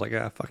 and it was like,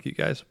 fuck you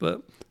guys.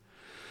 But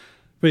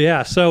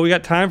yeah. So we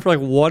got time for like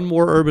one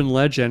more urban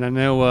legend. I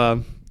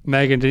know,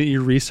 Megan, didn't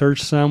you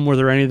research some? Were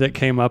there any that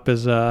came up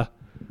as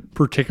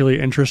particularly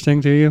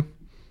interesting to you?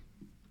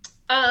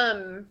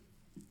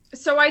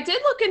 So I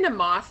did look into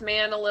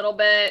Mothman a little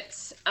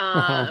bit.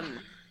 And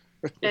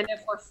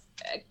if we're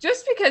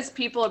just because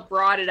people have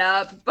brought it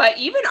up, but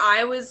even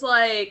I was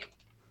like,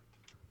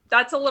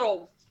 that's a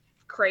little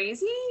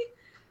crazy.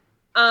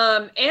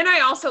 And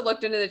I also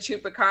looked into the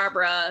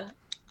Chupacabra,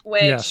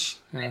 which Yes.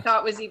 I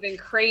thought was even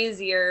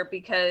crazier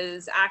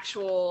because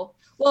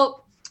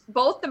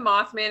both the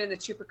Mothman and the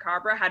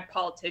Chupacabra had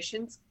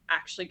politicians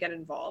actually get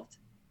involved.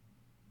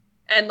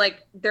 And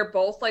like, they're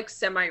both like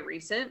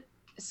semi-recent.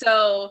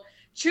 So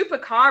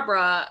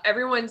Chupacabra,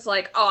 everyone's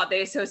like, oh,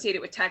 they associate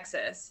it with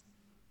Texas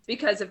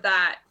because of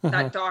that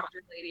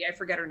doctor lady. I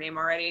forget her name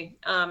already.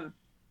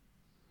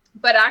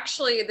 But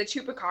actually the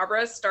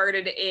Chupacabra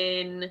started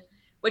in,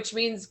 which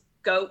means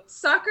goat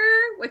sucker,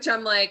 which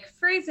I'm like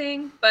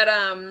phrasing, but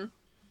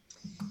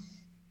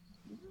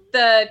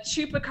the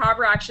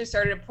Chupacabra actually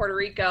started in Puerto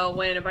Rico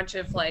when a bunch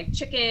of like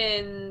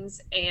chickens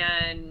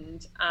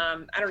and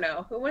I don't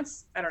know.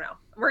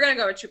 We're gonna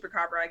go with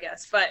Chupacabra, I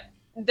guess. But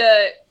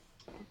the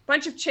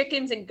bunch of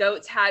chickens and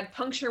goats had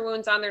puncture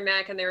wounds on their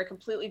neck and they were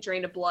completely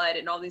drained of blood,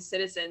 and all these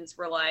citizens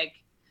were like,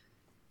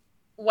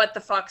 what the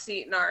fuck's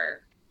eating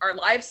our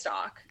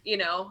livestock, you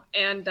know?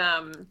 And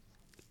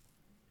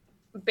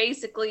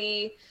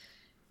basically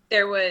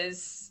there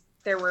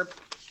were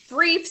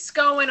briefs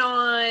going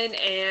on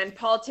and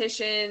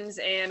politicians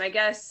and I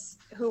guess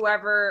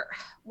whoever,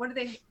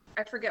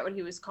 I forget what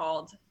he was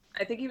called.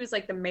 I think he was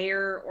like the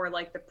mayor or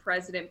like the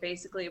president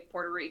basically of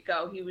Puerto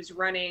Rico. He was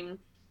running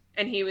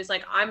and he was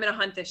like, I'm going to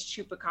hunt this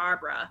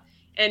Chupacabra.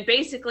 And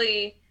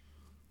basically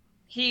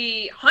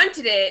he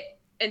hunted it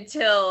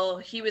until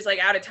he was like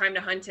out of time to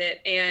hunt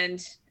it.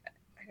 And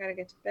I got to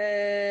get to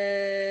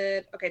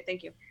bed. Okay.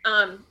 Thank you.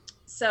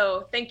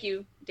 So thank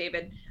you,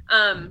 David.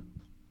 Hi,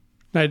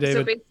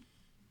 David.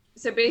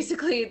 So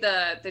basically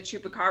the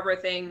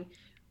Chupacabra thing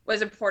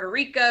was in Puerto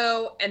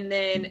Rico, and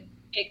then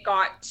it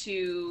got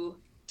to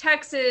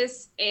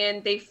Texas,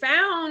 and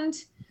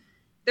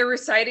there were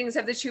sightings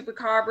of the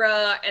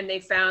Chupacabra, and they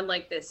found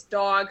like this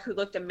dog who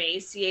looked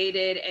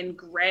emaciated and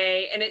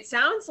gray. And it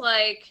sounds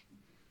like,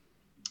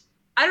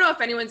 I don't know if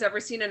anyone's ever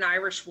seen an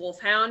Irish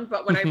wolfhound,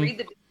 but when I read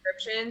the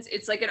descriptions,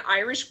 it's like an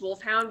Irish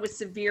wolfhound with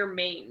severe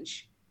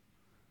mange.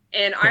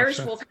 And Irish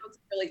wolfhounds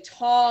are really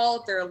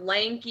tall, they're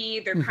lanky,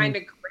 they're kind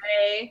of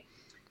gray.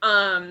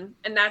 And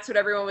that's what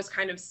everyone was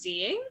kind of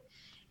seeing.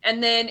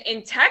 And then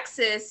in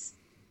Texas,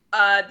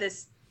 I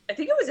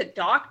think it was a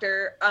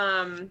doctor,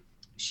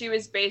 she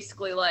was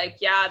basically like,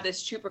 yeah,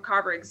 this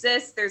Chupacabra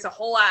exists. There's a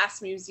whole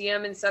ass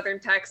museum in Southern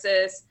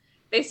Texas.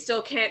 They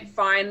still can't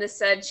find the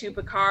said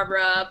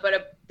Chupacabra,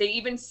 but they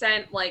even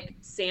sent like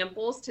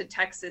samples to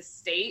Texas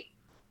State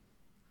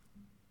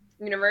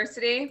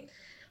University.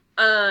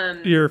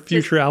 Your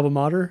future alma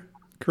mater,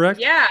 correct?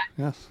 Yeah.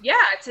 Yes.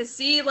 Yeah, to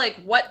see like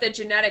what the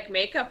genetic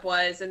makeup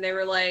was, and they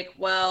were like,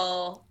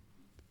 well,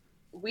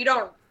 we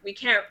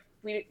can't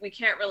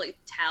really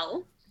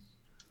tell.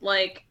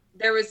 Like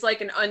there was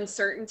like an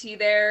uncertainty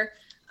there.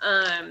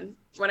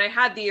 When I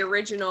had the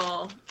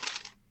original,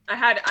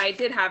 I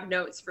did have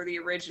notes for the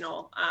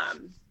original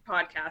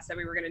podcast that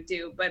we were going to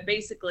do, but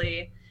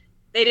basically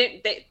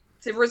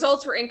the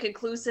results were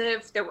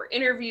inconclusive. There were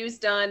interviews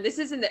done. This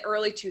is in the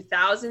early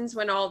 2000s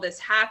when all this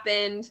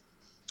happened.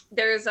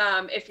 There's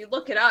if you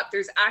look it up,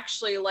 there's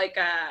actually like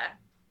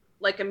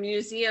a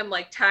museum,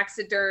 like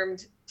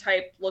taxidermed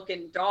type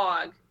looking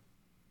dog,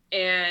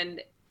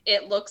 and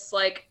it looks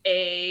like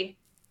a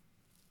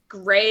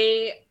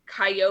gray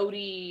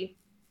coyote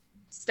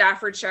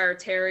Staffordshire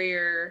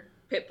Terrier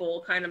pit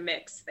bull kind of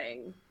mix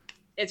thing.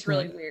 It's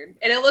really weird,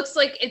 and it looks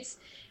like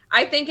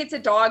I think it's a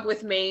dog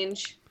with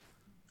mange.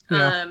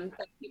 That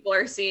people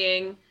are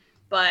seeing,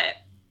 but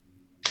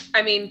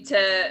I mean,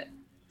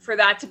 for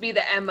that to be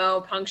the MO,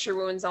 puncture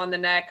wounds on the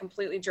neck,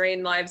 completely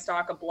drain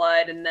livestock of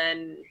blood, and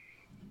then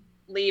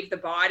leave the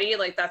body,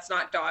 like that's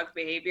not dog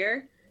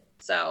behavior.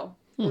 So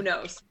who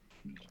knows?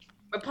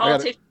 But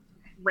politicians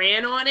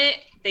ran on it.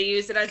 They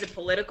used it as a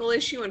political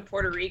issue in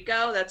Puerto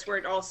Rico. That's where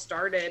it all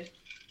started.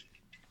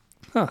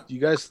 Huh. Do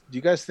you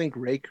guys think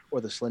Rake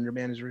or the Slender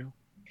Man is real?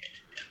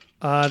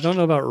 I don't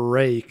know about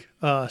Rake.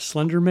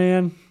 Slender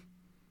Man.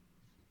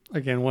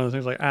 Again, one of the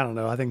things like, I don't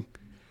know. I think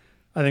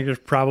I think there's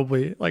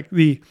probably like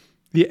the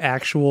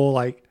actual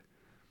like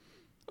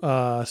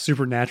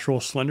supernatural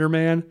Slender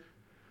Man.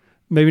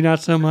 Maybe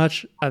not so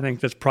much. I think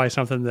that's probably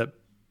something that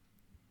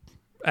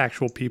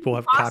actual people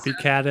have Awesome.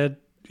 copycatted,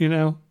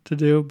 to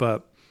do.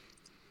 But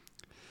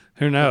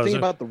who knows? The thing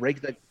about the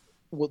rake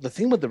the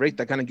thing with the rake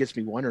that kind of gets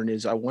me wondering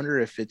is I wonder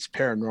if it's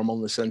paranormal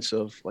in the sense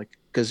of like,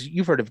 because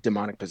you've heard of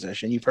demonic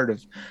possession, you've heard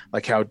of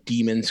like how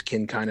demons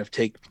can kind of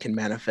can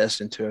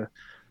manifest into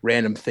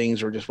random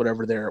things or just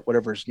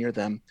whatever's near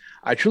them.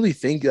 I truly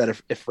think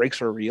that if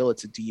rakes are real,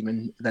 it's a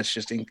demon that's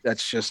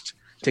just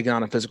taking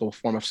on a physical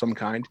form of some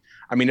kind.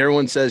 I mean,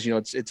 everyone says,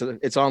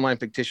 it's online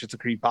fictitious, it's a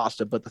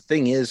creepypasta, but the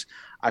thing is,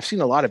 I've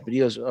seen a lot of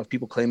videos of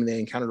people claiming they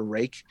encountered a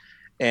rake,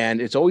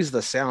 and it's always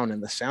the sound,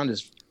 and the sound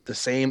is the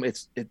same.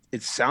 It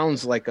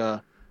sounds like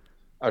I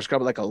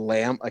describe it like a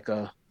lamb, like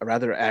a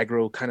rather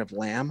aggro kind of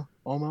lamb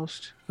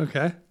almost.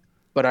 Okay.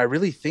 But I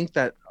really think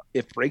that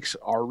if rakes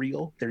are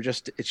real,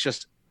 it's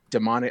just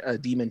a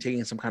demon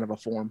taking some kind of a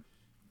form.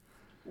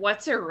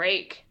 What's a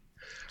rake?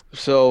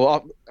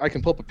 So I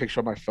can pull up a picture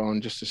on my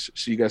phone just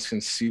so you guys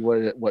can see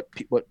what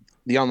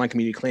the online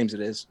community claims it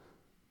is.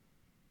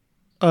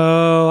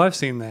 Oh, I've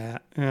seen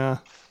that. Yeah.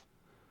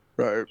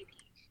 Right.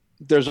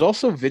 There's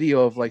also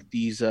video of like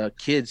these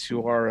kids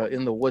who are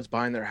in the woods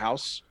behind their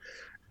house,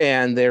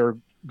 and they're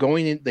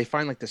going in. They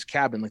find like this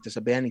cabin, like this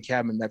abandoned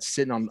cabin that's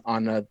sitting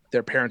on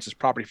their parents'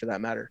 property, for that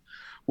matter.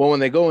 Well,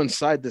 when they go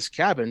inside this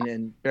cabin,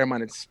 and bear in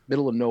mind it's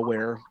middle of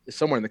nowhere, it's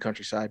somewhere in the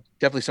countryside,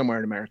 definitely somewhere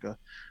in America.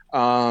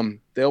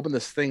 They open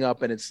this thing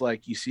up, and it's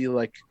like you see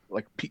like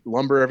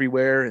lumber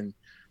everywhere, and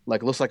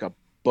like looks like a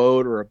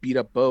boat or a beat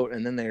up boat,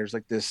 and then there's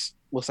like this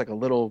looks like a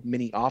little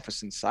mini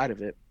office inside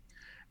of it.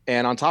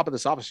 And on top of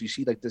this office, you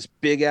see like this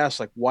big ass,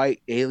 like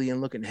white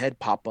alien looking head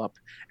pop up.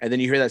 And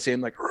then you hear that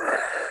same like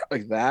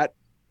that.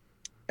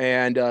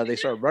 And they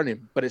start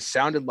running, but it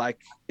sounded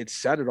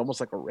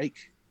almost like a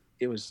rake.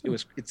 It looks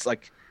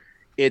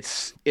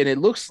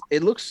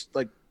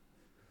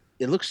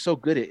so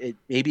good.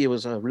 Maybe it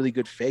was a really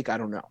good fake. I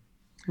don't know.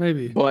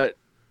 Maybe. But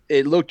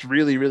it looked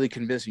really, really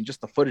convincing.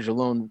 Just the footage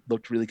alone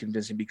looked really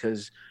convincing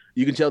because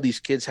you can tell these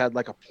kids had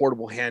like a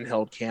portable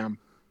handheld cam.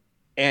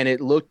 And it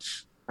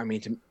looked, I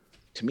mean,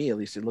 to me at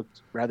least, it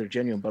looked rather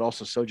genuine, but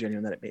also so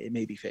genuine that it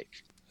may be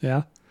fake.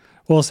 Yeah.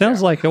 Well, it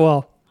sounds like,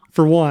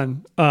 for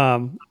one,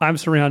 I'm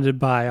surrounded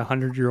by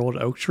 100-year-old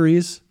oak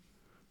trees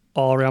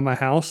all around my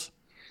house.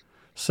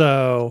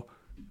 So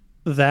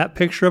that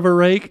picture of a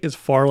rake is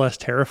far less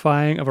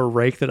terrifying of a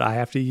rake that I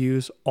have to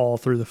use all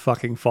through the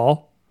fucking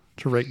fall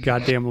to rake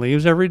goddamn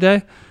leaves every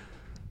day.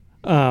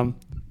 But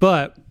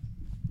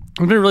it's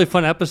been a really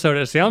fun episode.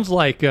 It sounds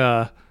like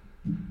I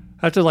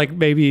have to like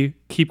maybe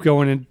keep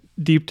going and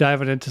deep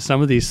diving into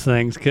some of these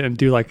things and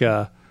do like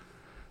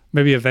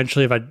maybe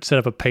eventually if I set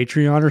up a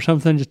Patreon or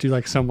something, just do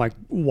like some like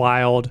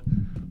wild,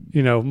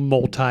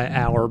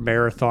 multi-hour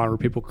marathon where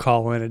people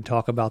call in and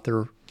talk about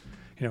their,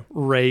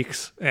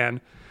 rakes, and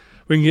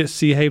we can get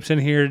C-Hapes in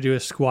here to do a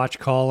squatch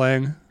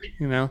calling,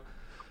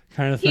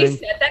 kind of thing. He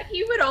said that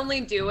he would only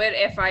do it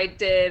if I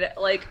did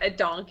like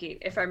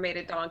if I made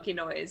a donkey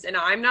noise, and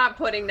I'm not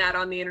putting that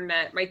on the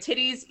internet. My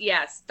titties,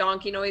 yes.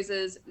 Donkey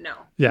noises, no.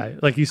 Yeah,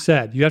 like you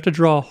said, you have to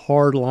draw a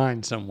hard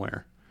line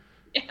somewhere.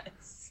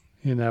 Yes.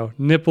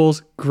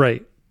 Nipples,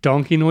 great.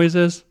 Donkey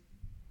noises,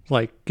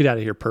 like, get out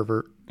of here,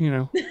 pervert.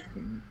 No,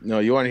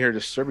 you want to hear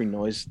disturbing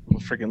noise?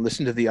 Freaking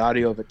listen to the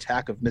audio of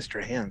Attack of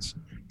Mr. Hands.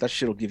 That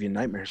shit'll give you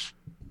nightmares.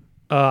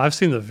 I've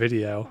seen the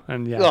video,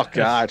 and yeah. Oh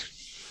God,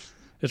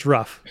 it's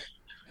rough.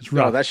 It's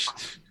rough. No, that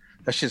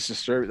shit's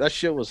disturbing. That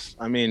shit was.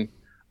 I mean,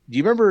 do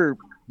you remember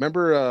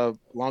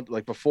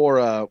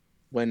before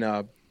when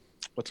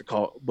what's it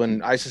called,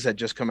 when ISIS had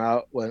just come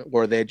out,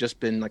 where they had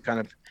just been like kind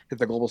of hit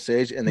the global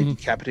stage, and they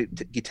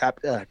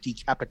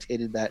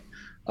decapitated that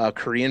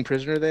Korean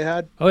prisoner they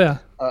had. Oh yeah.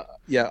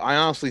 Yeah, I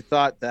honestly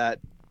thought that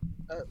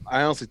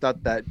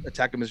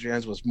Attack of Mr.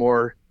 Hands was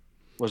more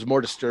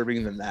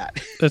disturbing than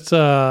that. It's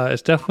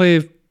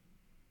definitely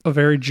a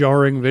very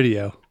jarring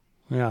video.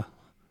 Yeah.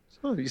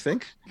 Oh, do you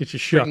think? Get you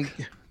shook.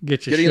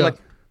 Getting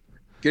shook.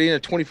 Getting a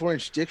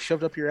 24-inch dick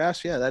shoved up your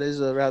ass. Yeah, that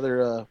is a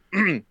rather.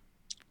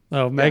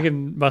 Oh,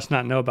 Megan must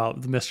not know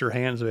about the Mr.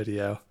 Hands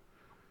video.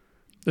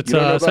 It's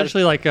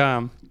essentially like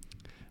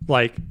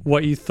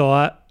what you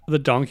thought the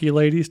donkey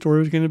lady story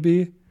was going to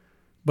be,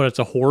 but it's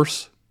a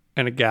horse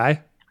and a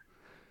guy,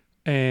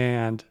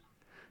 and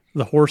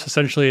the horse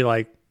essentially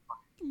like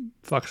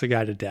fucks a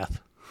guy to death.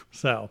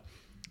 So,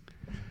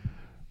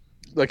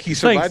 like, he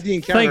survived the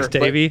encounter. Thanks,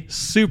 Davey.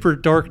 Super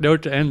dark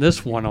note to end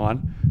this one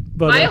on.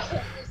 But my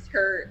holes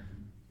hurt.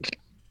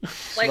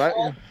 Like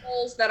all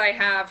holes that I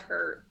have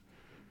hurt.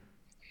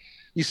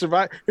 You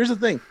survived. Here's the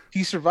thing: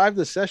 he survived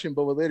the session,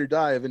 but would later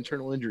die of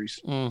internal injuries.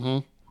 Mm-hmm.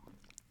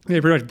 He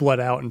pretty much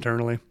bled out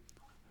internally.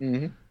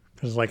 Mm-hmm.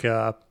 Because like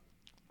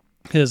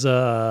his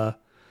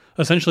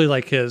essentially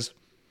like his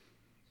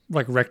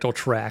like rectal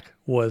tract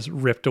was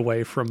ripped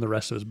away from the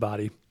rest of his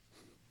body.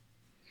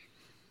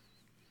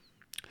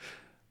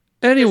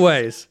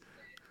 Anyways,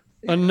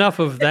 enough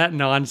of that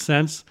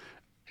nonsense.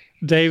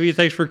 Davey,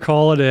 thanks for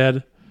calling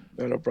in.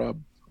 No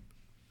problem.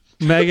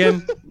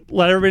 Megan,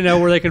 let everybody know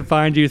where they can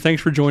find you.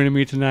 Thanks for joining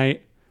me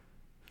tonight.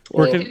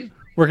 Where can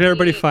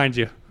everybody find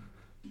you?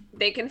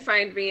 They can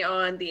find me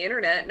on the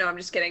internet. No, I'm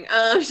just kidding.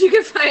 You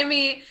can find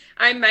me.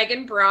 I'm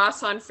Megan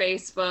Bross on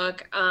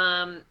Facebook.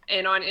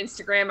 And on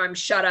Instagram, I'm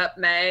Shut Up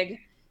Meg.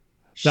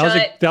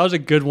 That was a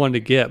good one to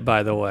get,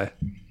 by the way.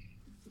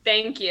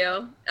 Thank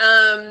you.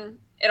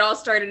 It all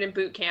started in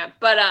boot camp,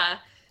 but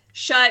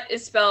Shut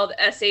is spelled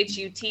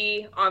SHUT,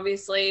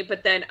 obviously,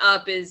 but then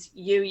Up is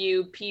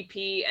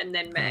UUPP and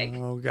then Meg.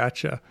 Oh,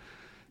 gotcha.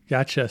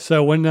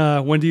 So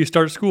when do you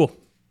start school?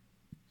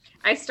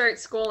 I start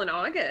school in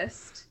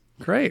August.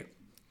 Great.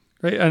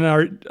 And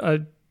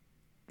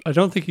I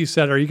don't think you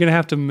said, are you going to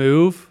have to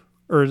move,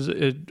 or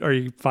are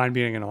you fine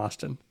being in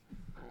Austin?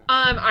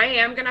 I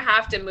am going to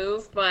have to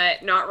move,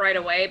 but not right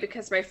away,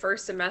 because my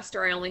first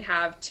semester I only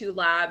have 2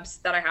 labs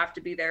that I have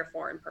to be there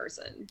for in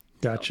person.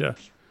 Gotcha.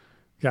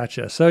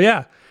 So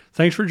yeah,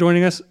 thanks for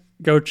joining us.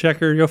 Go check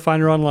her, go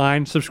find her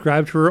online,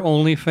 subscribe to her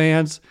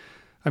OnlyFans.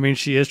 I mean,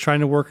 she is trying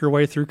to work her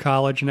way through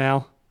college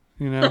now,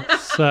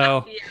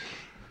 so Yeah.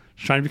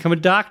 she's trying to become a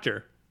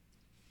doctor.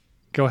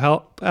 Go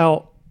help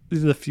out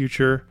the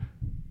future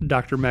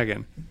Dr.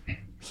 Megan.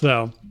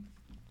 So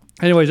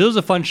anyways, it was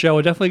a fun show.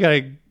 I definitely got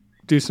to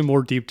do some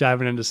more deep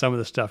diving into some of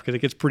the stuff because it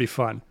gets pretty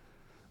fun.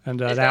 And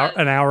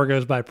an hour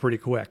goes by pretty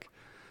quick.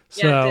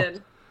 So Yeah, it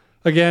did.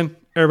 Again,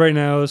 everybody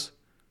knows,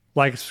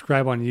 like,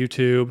 subscribe on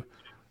YouTube,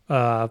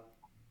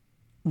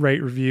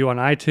 rate, review on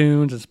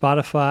iTunes and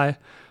Spotify.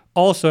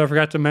 Also, I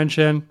forgot to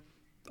mention,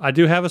 I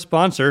do have a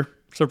sponsor,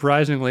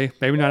 surprisingly.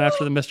 Maybe not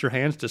after the Mr.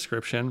 Hands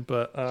description,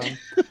 but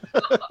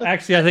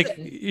actually, I think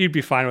you'd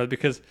be fine with it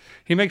because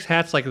he makes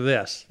hats like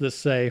this that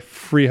say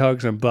free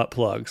hugs and butt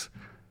plugs.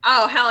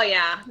 Oh, hell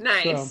yeah.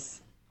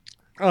 Nice.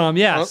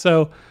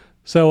 So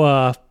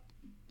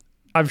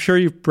I'm sure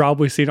you've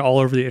probably seen all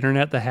over the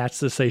internet the hats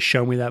that say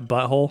 "Show me that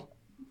butthole."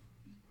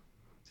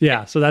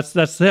 Yeah, so that's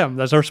them.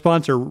 That's our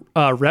sponsor,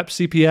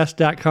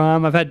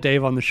 repcps.com. I've had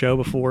Dave on the show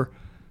before.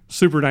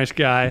 Super nice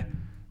guy.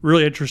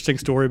 Really interesting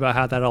story about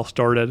how that all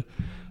started.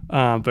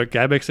 But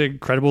guy makes an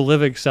incredible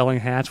living selling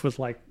hats with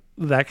like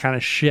that kind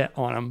of shit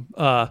on them.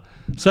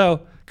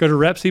 So go to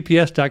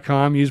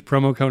repcps.com, use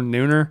promo code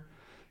Nooner,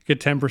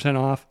 get 10%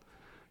 off.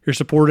 You're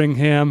supporting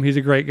him. He's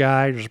a great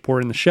guy. You're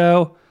supporting the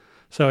show.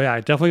 So yeah,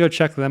 definitely go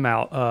check them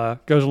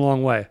out. Goes a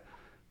long way.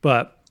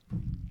 But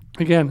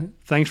again,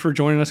 thanks for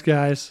joining us,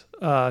 guys.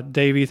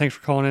 Davey, thanks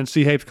for calling in.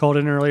 C-Hapes called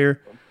in earlier.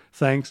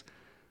 Thanks.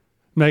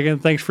 Megan,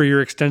 thanks for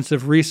your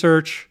extensive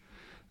research.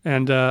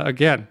 And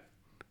again,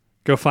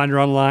 go find her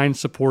online.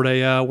 Support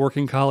a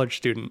working college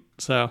student.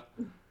 So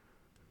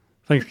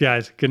thanks,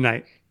 guys. Good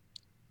night.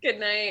 Good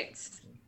night.